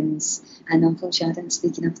 Italians, and unfortunately, I don't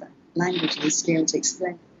speak enough languages to be able to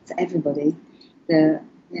explain to everybody that,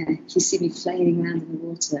 if you see me flailing around in the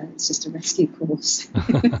water, it's just a rescue course.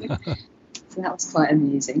 So that was quite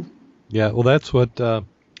amusing. Yeah, well, that's what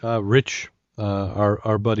Rich,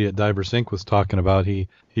 our buddy at Divers Inc. was talking about. He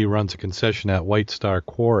runs a concession at White Star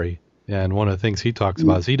Quarry, and one of the things he talks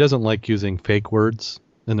about is he doesn't like using fake words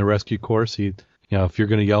in the rescue course. If you're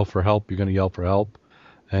going to yell for help, you're going to yell for help.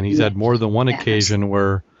 And he's had more than one occasion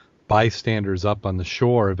where bystanders up on the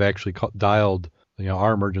shore have actually dialed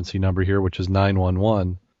our emergency number here, which is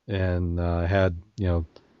 911, and had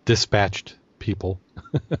dispatched people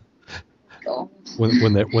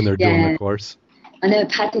when they're doing the course. I know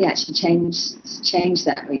Paddy actually changed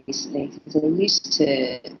that recently, because they used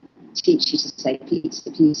to teach you to say pizza,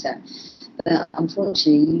 pizza, but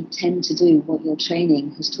unfortunately you tend to do what your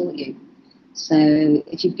training has taught you. So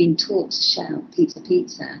if you've been taught to shout pizza,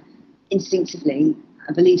 pizza, instinctively,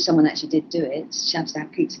 I believe someone actually did do it, shouted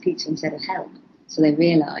out pizza, pizza instead of help. So they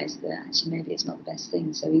realised that actually maybe it's not the best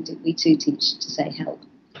thing. So we too teach to say help.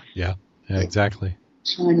 Yeah, exactly.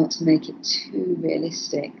 Try not to make it too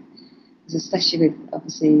realistic, especially with,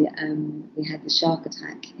 obviously, we had the shark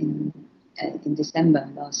attack in December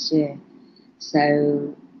last year.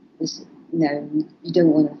 So you don't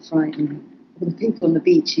want to frighten the people on the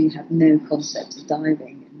beach who have no concept of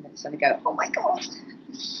diving, and they're suddenly go, oh my God.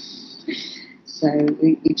 So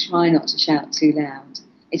we try not to shout too loud.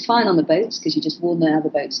 It's fine on the boats, because you just warn the other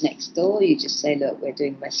boats next door. You just say, look, we're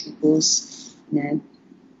doing a rescue course.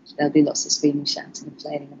 There'll be lots of screaming, shouting and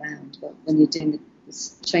flailing around. But when you're doing the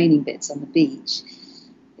training bits on the beach,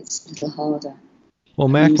 it's a little harder. Well,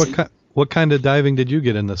 Mac, what kind of diving did you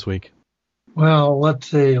get in this week? Well, let's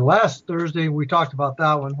see. Last Thursday, we talked about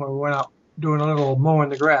that one where we went out doing a little mowing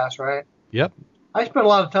the grass, right? Yep. I spent a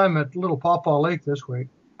lot of time at Little Pawpaw Lake this week.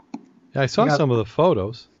 Yeah, I saw some of the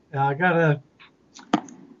photos. Yeah, I got a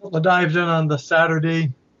couple of dives in on the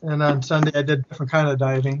Saturday, and on Sunday I did different kind of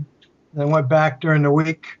diving. Then went back during the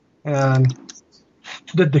week and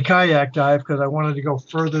did the kayak dive because I wanted to go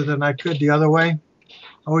further than I could the other way. I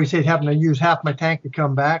always hate having to use half my tank to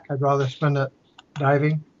come back. I'd rather spend it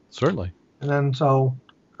diving. Certainly. And then so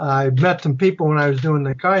I met some people when I was doing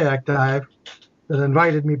the kayak dive that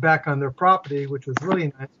invited me back on their property, which was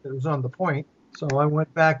really nice. It was on the point. So I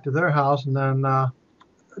went back to their house and then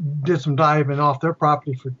did some diving off their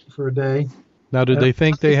property for a day. Now, did they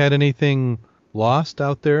think they had anything lost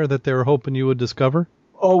out there that they were hoping you would discover?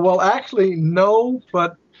 Oh, well, actually, no.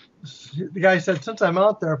 But the guy said, since I'm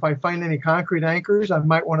out there, if I find any concrete anchors, I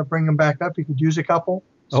might want to bring them back up. He could use a couple.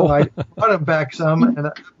 So I brought them back some, and it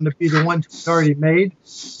happened to be the ones he's already made.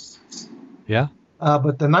 Yeah.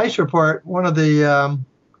 But the nicer part, one of the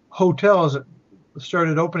hotels that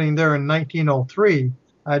started opening there in 1903,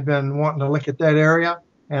 I'd been wanting to look at that area,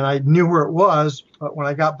 and I knew where it was. But when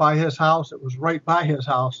I got by his house, it was right by his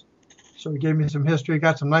house. So he gave me some history,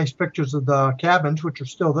 got some nice pictures of the cabins, which are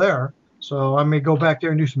still there. So I may go back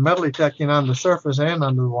there and do some metal detecting on the surface and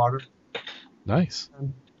under the water. Nice.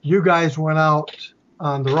 And you guys went out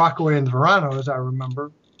on the Rockaway and the Verano, as I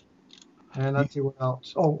remember. And let's see what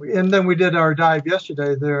else. Oh, and then we did our dive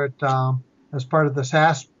yesterday there at as part of the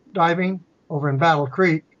SAS diving over in Battle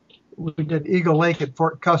Creek. We did Eagle Lake at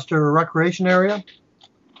Fort Custer Recreation Area.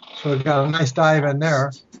 So we got a nice dive in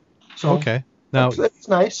there. So okay. Now it's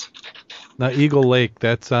nice. Now Eagle Lake,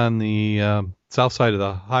 that's on the south side of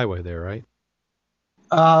the highway there, right?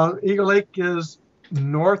 Eagle Lake is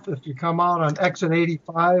north if you come out on exit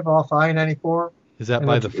 85 off I-94. Is that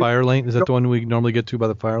by the fire lane? Is that the one we normally get to by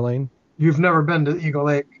the fire lane? You've never been to Eagle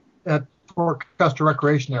Lake at Fort Custer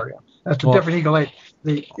Recreation Area. That's a different Eagle Lake.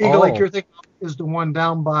 The Eagle Lake you're thinking of is the one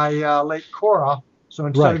down by Lake Cora. So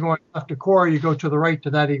instead of going left to Cora, you go to the right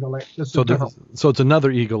to that Eagle Lake. So it's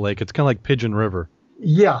another Eagle Lake. It's kind of like Pigeon River.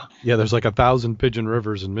 Yeah. Yeah, there's like 1,000 Pigeon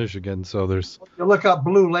Rivers in Michigan. So there's. You look up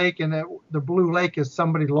Blue Lake, and the Blue Lake is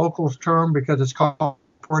somebody local's term because it's called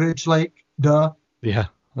Portage Lake. Duh. Yeah.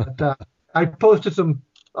 But, I posted some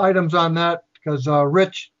items on that because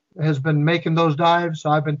Rich has been making those dives, so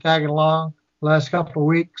I've been tagging along the last couple of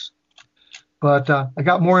weeks. But I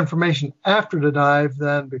got more information after the dive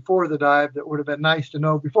than before the dive that would have been nice to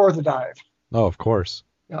know before the dive. Oh, of course.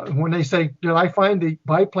 When they say, did I find the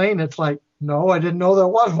biplane? It's like, no, I didn't know there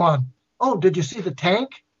was one. Oh, did you see the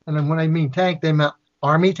tank? And then when I mean tank, they meant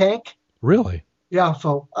Army tank. Really? Yeah,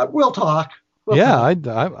 so we'll talk.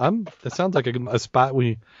 I'm. That sounds like a spot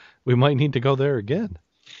we might need to go there again.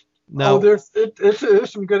 Now, there's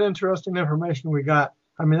some good, interesting information we got.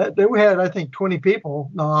 I mean, we had, I think, 20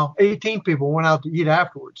 people. No, 18 people went out to eat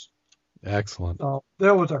afterwards. Excellent. So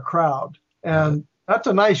there was a crowd. And that's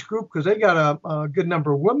a nice group because they got a good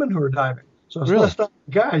number of women who are diving. So it's not just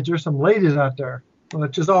guys. There's some ladies out there,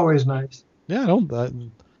 which is always nice. Yeah,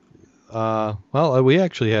 well, we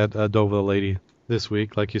actually had a dove with a lady this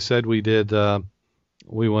week. Like you said, we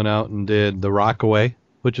went out and did the Rockaway,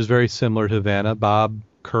 which is very similar to Havana. Bob,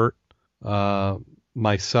 Kurt,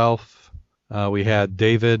 myself, we had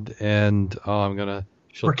David, and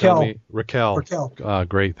Raquel.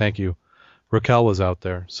 Great, thank you. Raquel was out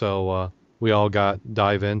there, so we all got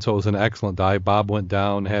dive in. So it was an excellent dive. Bob went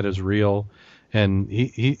down, had his reel, and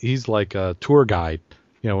he's like a tour guide.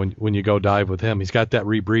 You know, when you go dive with him, he's got that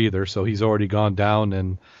rebreather, so he's already gone down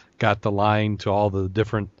and got the line to all the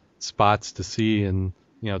different spots to see, and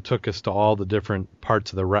took us to all the different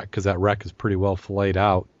parts of the wreck because that wreck is pretty well filleted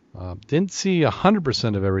out. Didn't see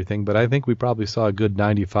 100% of everything, but I think we probably saw a good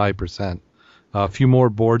 95%. A few more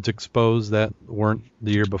boards exposed that weren't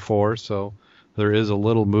the year before, so there is a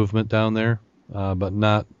little movement down there, but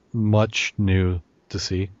not much new to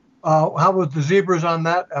see. How was the zebras on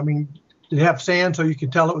that? I mean, did it have sand so you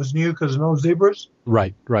could tell it was new because there's no zebras?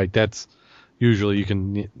 Right. That's usually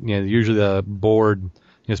usually the board,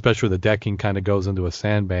 especially the decking, kind of goes into a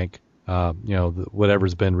sandbank.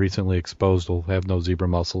 Whatever's been recently exposed will have no zebra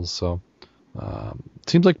mussels. So it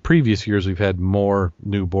seems like previous years we've had more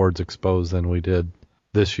new boards exposed than we did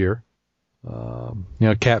this year.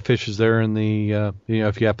 Catfish is there in the,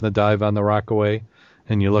 if you happen to dive on the Rockaway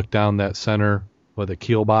and you look down that center with a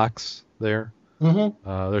keel box there,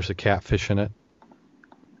 there's a catfish in it.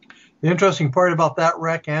 The interesting part about that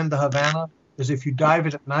wreck and the Havana is if you dive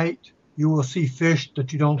it at night, you will see fish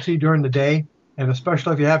that you don't see during the day. And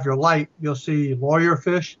especially if you have your light, you'll see lawyer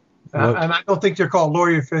fish. And I don't think they're called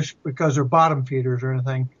lawyer fish because they're bottom feeders or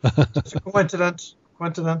anything. It's a coincidence.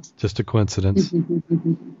 Just a coincidence.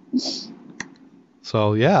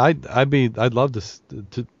 So yeah, I'd love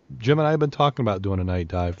to. Jim and I have been talking about doing a night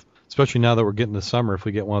dive, especially now that we're getting to summer. If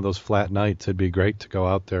we get one of those flat nights, it'd be great to go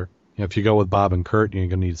out there. If you go with Bob and Kurt, you're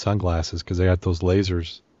gonna need sunglasses because they got those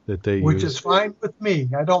lasers that they use. Which is fine with me.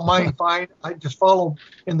 I don't mind fine. I just follow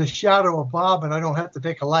in the shadow of Bob, and I don't have to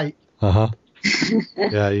take a light.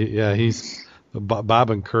 Yeah. He's Bob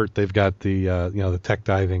and Kurt. They've got the the tech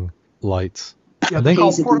diving lights. Yeah, they're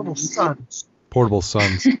called portable suns. portable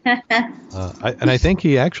suns. I think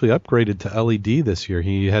he actually upgraded to LED this year.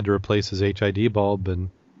 He had to replace his HID bulb, and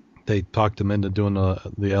they talked him into doing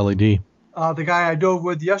the LED. The guy I dove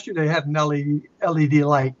with yesterday had an LED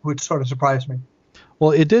light, which sort of surprised me.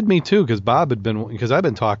 Well, it did me too, because I've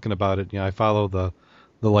been talking about it. I follow the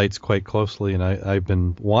lights quite closely, and I've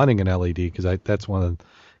been wanting an LED because that's one of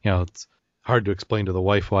it's hard to explain to the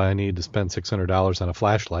wife why I need to spend $600 on a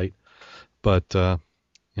flashlight, but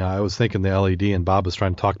I was thinking the LED, and Bob was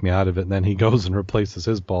trying to talk me out of it, and then he goes and replaces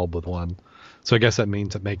his bulb with one. So I guess that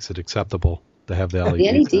means it makes it acceptable to have the LED.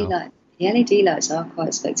 The LED lights are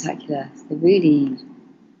quite spectacular. They're really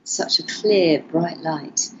such a clear, bright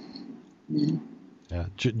light. Yeah,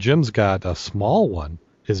 Jim's got a small one,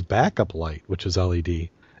 his backup light, which is LED,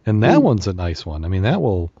 and that one's a nice one. I mean, that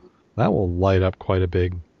will light up quite a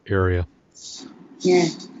big area. Yeah,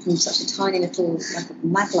 from such a tiny little, like a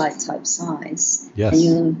mag light type size. Yes. And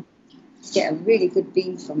you'll get a really good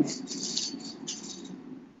beam from it.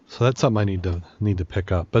 So that's something I need to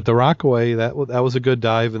pick up. But the Rockaway, that was a good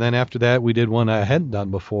dive. And then after that, we did one I hadn't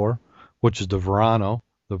done before, which is the Verano.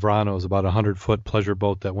 The Verano is about a 100-foot pleasure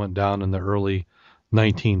boat that went down in the early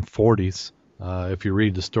 1940s. If you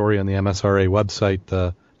read the story on the MSRA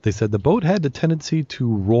website, they said the boat had the tendency to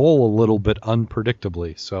roll a little bit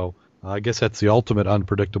unpredictably. So I guess that's the ultimate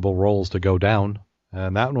unpredictable rolls to go down.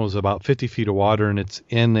 And that one was about 50 feet of water, and it's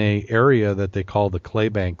in a area that they call the clay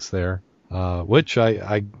banks there, which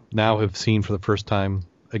I now have seen for the first time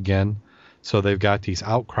again. So they've got these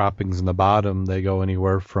outcroppings in the bottom. They go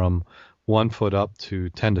anywhere from 1 foot up to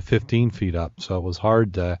 10 to 15 feet up. So it was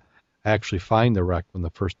hard to actually find the wreck when the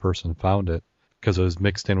first person found it because it was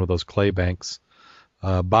mixed in with those clay banks.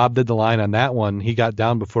 Bob did the line on that one. He got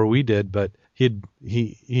down before we did, but he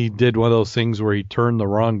did one of those things where he turned the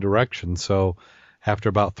wrong direction. So after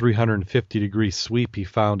about 350-degree sweep, he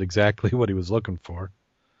found exactly what he was looking for.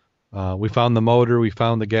 We found the motor, we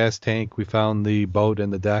found the gas tank, we found the boat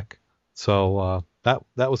and the deck. So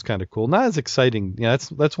that was kind of cool. Not as exciting.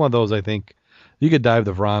 That's one of those, I think, you could dive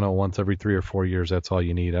the Verano once every 3 or 4 years. That's all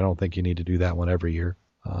you need. I don't think you need to do that one every year.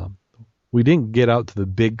 We didn't get out to the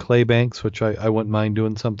big clay banks, which I wouldn't mind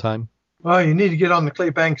doing sometime. Well, you need to get on the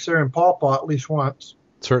clay banks there in Paw Paw at least once.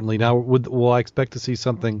 Certainly. Now, will I expect to see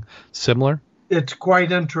something similar? It's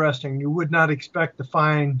quite interesting. You would not expect to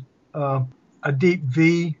find a deep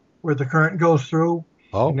V where the current goes through.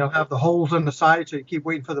 Oh. And you'll have the holes in the side, so you keep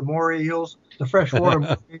waiting for the moray eels, the freshwater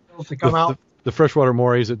moray eels to come out. The freshwater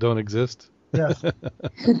morays that don't exist? Yes.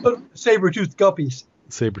 Saber-toothed guppies.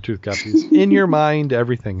 Saber-toothed guppies. In your mind,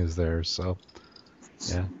 everything is there, so,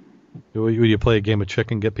 yeah. Will you play a game of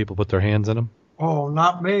chicken, get people to put their hands in them? Oh,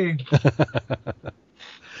 not me.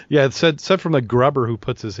 Yeah, it said from the grubber who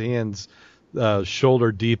puts his hands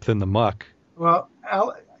shoulder deep in the muck. Well,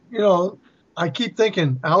 I keep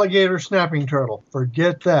thinking alligator snapping turtle.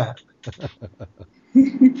 Forget that.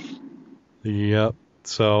 Yep.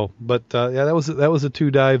 So, but that was the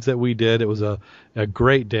 2 dives that we did. It was a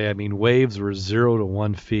great day. I mean, waves were 0 to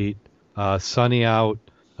 1 feet, sunny out.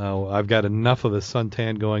 I've got enough of a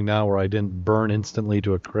suntan going now where I didn't burn instantly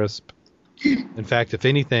to a crisp. In fact, if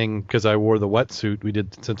anything, because I wore the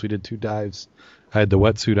wetsuit, since we did 2 dives, I had the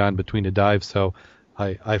wetsuit on between the dives. So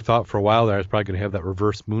I thought for a while there I was probably going to have that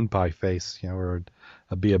reverse moon pie face, where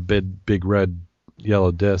it'd be a big red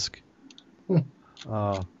yellow disc.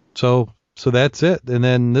 So that's it. And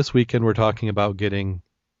then this weekend we're talking about getting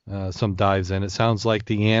some dives in. It sounds like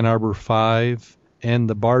the Ann Arbor 5 and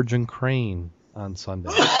the Barge and Crane on Sunday.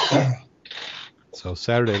 So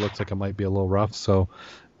Saturday looks like it might be a little rough. So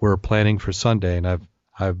we're planning for Sunday, and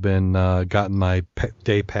I've been gotten my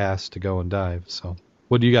day pass to go and dive. So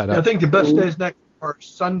what do you got? I think the best days next are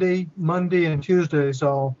Sunday, Monday, and Tuesday.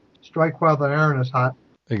 So strike while the iron is hot.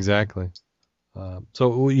 Exactly.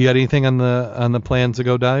 So you got anything on the plans to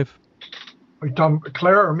go dive? Are you talking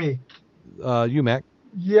Clare or me? You, Mac.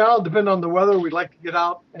 Yeah, depending on the weather, we'd like to get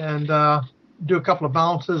out and do a couple of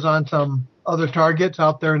bounces on some other targets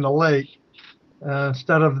out there in the lake.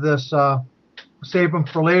 Instead of this save them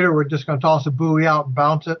for later, we're just going to toss a buoy out and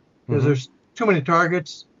bounce it because there's too many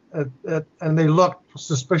targets and they look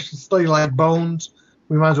suspiciously like bones.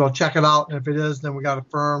 We might as well check it out, and if it is, then we got a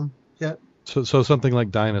firm hit. So something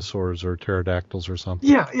like dinosaurs or pterodactyls or something.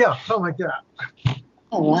 Yeah, something like that.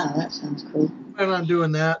 Oh, wow, that sounds cool. Plan on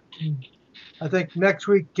doing that. I think next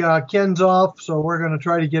week Ken's off, so we're going to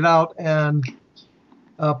try to get out and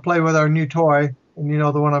play with our new toy, and you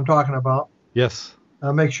know the one I'm talking about. Yes.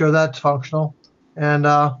 Make sure that's functional. And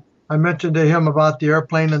I mentioned to him about the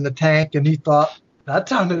airplane and the tank, and he thought that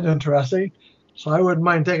sounded interesting. So I wouldn't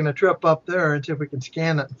mind taking a trip up there and see if we can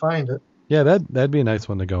scan it and find it. Yeah, that'd be a nice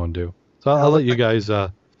one to go and do. So I'll let you guys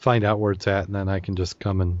find out where it's at, and then I can just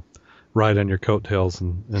come and ride on your coattails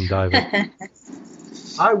and dive in.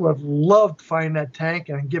 I would love to find that tank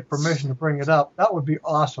and get permission to bring it up. That would be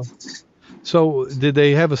awesome. So did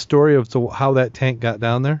they have a story of how that tank got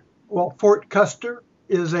down there? Well, Fort Custer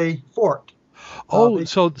is a fort.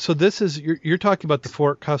 So this is you're talking about the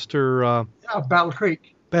Fort Custer. Battle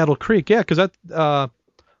Creek. Battle Creek, yeah, because that's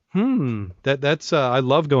I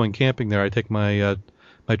love going camping there. I take my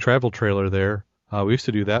my travel trailer there. We used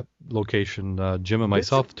to do that location, Jim and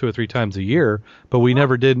myself, 2 or 3 times a year, but we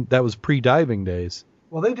never did. That was pre-diving days.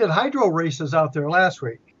 Well, they did hydro races out there last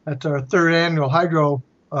week. That's our 3rd annual hydro.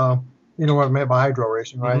 You know what I meant by hydro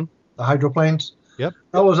racing, right? Mm-hmm. The hydroplanes. Yep.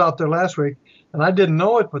 That was out there last week, and I didn't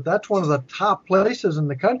know it, but that's one of the top places in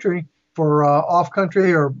the country for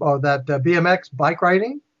off-country or that BMX bike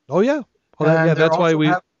riding. Oh yeah. Well, yeah. That's why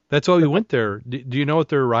we went there. Do you know what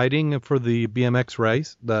they're riding for the BMX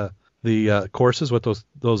race? The courses, what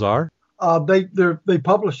those are? They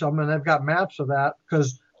publish them, and they've got maps of that,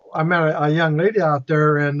 because I met a young lady out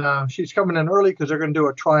there, and she's coming in early because they're going to do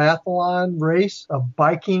a triathlon race of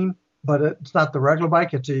biking, but it's not the regular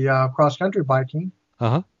bike. It's a cross-country biking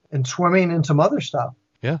and swimming and some other stuff.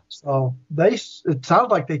 Yeah. So it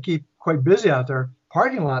sounds like they keep quite busy out there.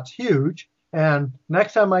 Parking lot's huge. And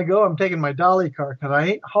next time I go, I'm taking my dolly car, because I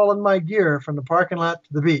ain't hauling my gear from the parking lot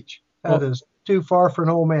to the beach. That is too far for an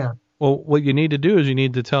old man. Well, what you need to do is you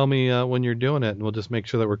need to tell me when you're doing it, and we'll just make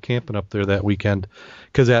sure that we're camping up there that weekend,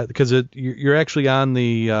 because you're actually on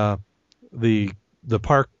the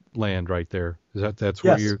park land right there. That's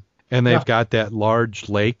where you're, and they've got that large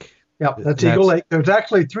lake. Yeah, that's Eagle Lake. There's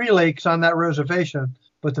actually 3 lakes on that reservation,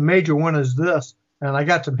 but the major one is this. And I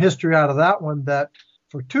got some history out of that one, that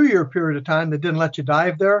for a 2-year period of time, they didn't let you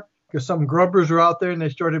dive there because some grubbers were out there and they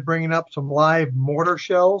started bringing up some live mortar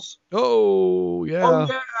shells. Oh, yeah. Oh,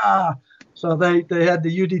 yeah. So they had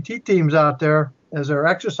the UDT teams out there as their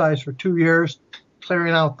exercise for 2 years,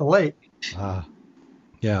 clearing out the lake.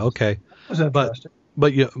 Yeah, okay. That was interesting.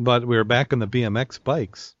 But we're back on the BMX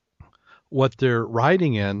bikes. What they're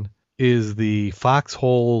riding in is the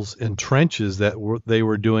foxholes and trenches that they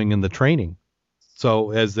were doing in the training.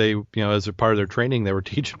 So as a part of their training, they were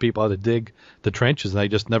teaching people how to dig the trenches, and they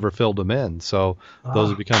just never filled them in. So those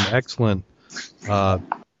have become excellent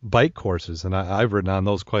bike courses, and I've ridden on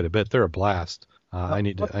those quite a bit. They're a blast. The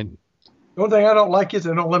only thing I don't like is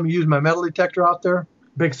they don't let me use my metal detector out there.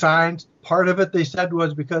 Big signs. Part of it, they said,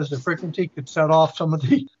 was because the frequency could set off some of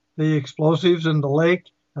the explosives in the lake.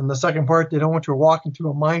 And the second part, they don't want you walking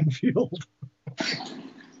through a minefield.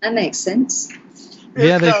 That makes sense.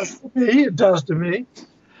 It does to me.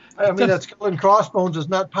 I mean, that skull and crossbones is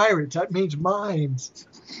not pirates. That means mines.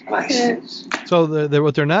 So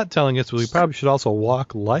what they're not telling us is we probably should also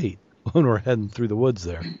walk light when we're heading through the woods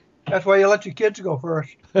there. That's why you let your kids go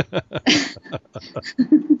first.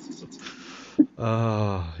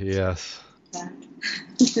 Oh, yes.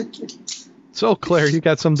 So, Claire, you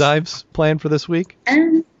got some dives planned for this week?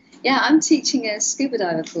 Yeah, I'm teaching a scuba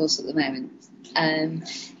diver course at the moment.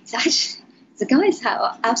 The guy's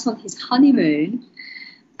out on his honeymoon,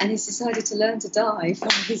 and he's decided to learn to dive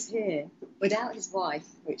while he's here without his wife,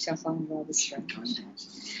 which I find rather strange.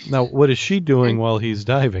 Now, what is she doing while he's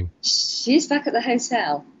diving? She's back at the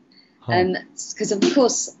hotel. Because, of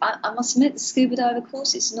course, I must admit, the scuba diver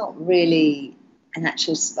course, it's not really an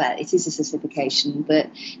actual, well, it is a certification, but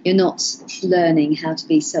you're not learning how to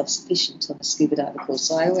be self-sufficient on a scuba diver course.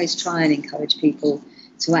 So I always try and encourage people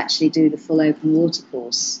to actually do the full open water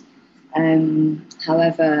course.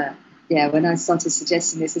 However, when I started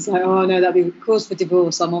suggesting this, it's like, oh no, that'd be a course for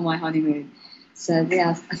divorce. I'm on my honeymoon. So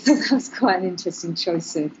I thought that was quite an interesting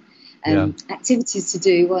choice of activities to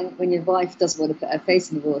do when your wife doesn't want to put her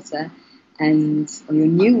face in the water, or your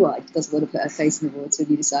new wife doesn't want to put her face in the water,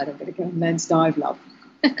 and you decide, I'm going to go and learn to dive, love.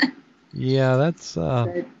 Yeah, that's...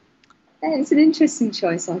 So, it's an interesting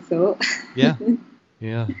choice, I thought.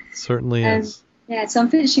 Yeah, certainly is. Yeah, so I'm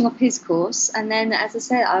finishing off his course, and then, as I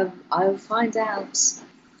said, I'll find out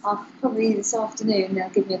probably this afternoon. They'll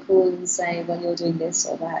give me a call and say, well, you're doing this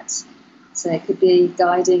or that. So it could be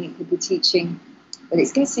guiding, it could be teaching, but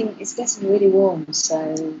it's getting really warm.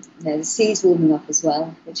 So the sea's warming up as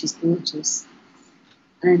well, which is gorgeous,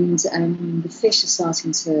 and the fish are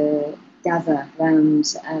starting to gather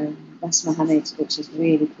around Ras Mohammed, which is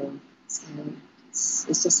really cool. So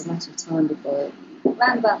it's just a matter of time before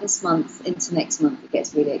around about this month into next month it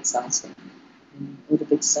gets really exciting and all the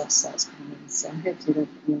big stuff starts coming in. So hopefully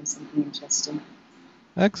they'll learn something interesting.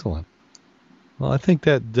 Excellent. Well, I think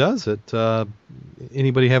that does it.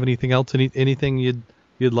 Anybody have anything else? Anything you'd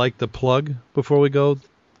like to plug before we go,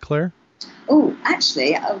 Claire? Oh,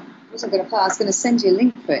 actually, I was was I going to put? I was going to send you a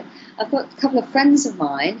link for it. I've got a couple of friends of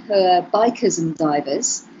mine who are bikers and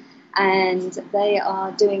divers, and they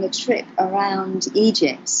are doing a trip around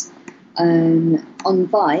Egypt on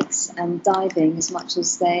bikes and diving as much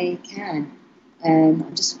as they can.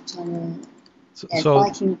 I'm just trying to...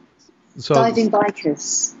 diving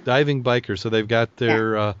bikers. Diving bikers. So they've got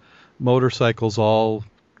their motorcycles all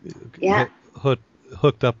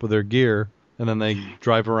hooked up with their gear, and then they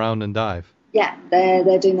drive around and dive. Yeah,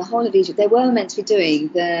 they're doing the whole of Egypt. They were meant to be doing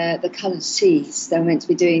the coloured seas. They were meant to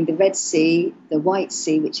be doing the Red Sea, the White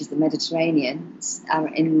Sea, which is the Mediterranean.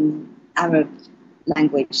 In Arab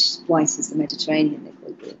language, white is the Mediterranean. They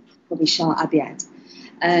call it probably Shah Abiad,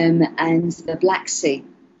 and the Black Sea.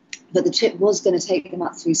 But the trip was going to take them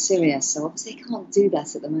up through Syria, so obviously they can't do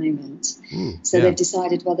that at the moment. They've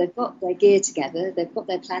decided, well, they've got their gear together, they've got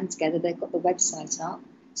their plan together, they've got the website up.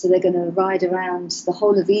 So they're going to ride around the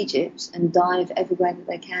whole of Egypt and dive everywhere that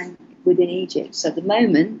they can within Egypt. So at the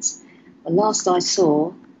moment, the last I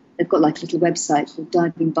saw, they've got like a little website called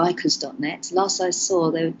divingbikers.net. Last I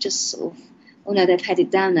saw, they were just sort of, they've headed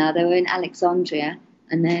down now. They were in Alexandria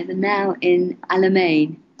and they're now in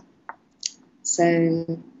Alamein. So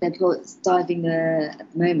they're diving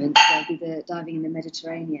at the moment, they'll be diving in the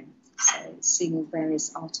Mediterranean. So seeing all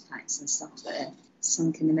various artifacts and stuff that are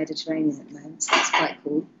sunk in the Mediterranean at the moment. So that's quite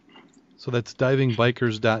cool. So that's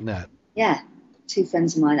divingbikers.net. Yeah, two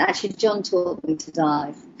friends of mine. Actually, John taught me to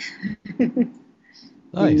dive.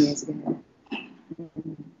 Nice. Years ago.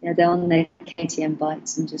 Yeah, they're on their KTM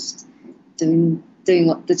bikes and just doing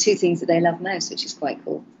the two things that they love most, which is quite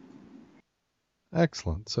cool.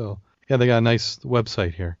 Excellent. So, yeah, they got a nice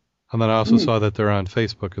website here. And then I also saw that they're on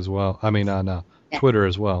Facebook as well. I mean, on Twitter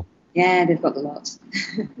as well. Yeah, they've got a lot.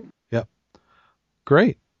 Yep.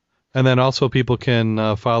 Great. And then also people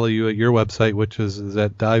can follow you at your website, which is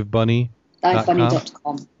at divebunny.com.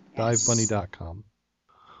 Divebunny.com. Yes. Divebunny.com.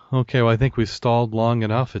 Okay, well, I think we've stalled long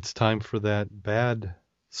enough. It's time for that bad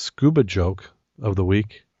scuba joke of the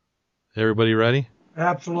week. Everybody ready?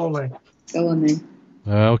 Absolutely. Go on then.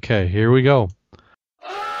 Okay, here we go.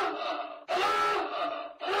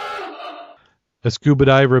 A scuba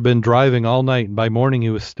diver had been driving all night, and by morning he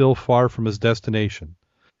was still far from his destination.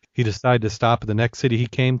 He decided to stop at the next city he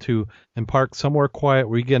came to and park somewhere quiet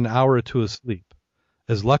where he could get an hour or two of sleep.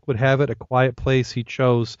 As luck would have it, a quiet place he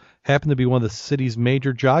chose happened to be one of the city's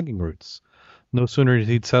major jogging routes. No sooner had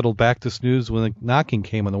he settled back to snooze when a knocking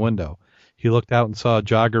came on the window. He looked out and saw a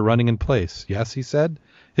jogger running in place. "Yes," he said.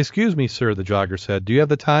 "Excuse me, sir," the jogger said. "Do you have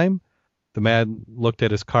the time?" The man looked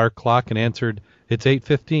at his car clock and answered, "It's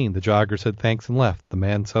 8:15. The jogger said thanks and left. The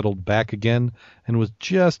man settled back again and was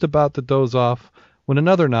just about to doze off when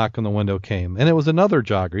another knock on the window came, and it was another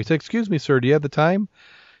jogger. He said, "Excuse me, sir, do you have the time?"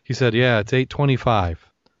 He said, "Yeah, it's 8:25.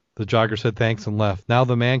 The jogger said thanks and left. Now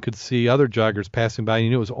the man could see other joggers passing by, and he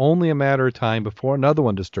knew it was only a matter of time before another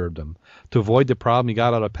one disturbed him. To avoid the problem, he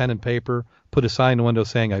got out a pen and paper, put a sign in the window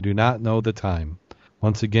saying, "I do not know the time."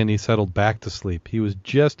 Once again, he settled back to sleep. He was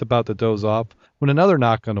just about to doze off when another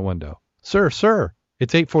knock on the window. "Sir, sir,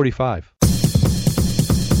 it's 8:45.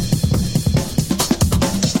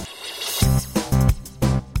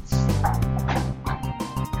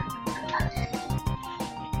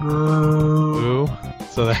 Ooh.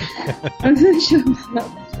 So that. I'm not sure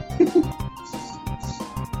about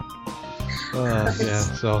that. Yeah.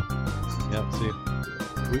 So, yeah. See,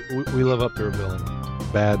 we live up here, Billy.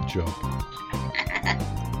 Bad joke.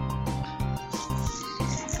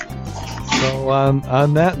 So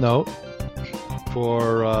on that note,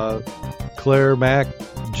 for Claire, Mac,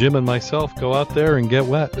 Jim, and myself, go out there and get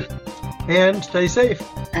wet. And stay safe.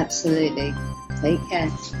 Absolutely. Take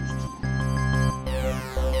care.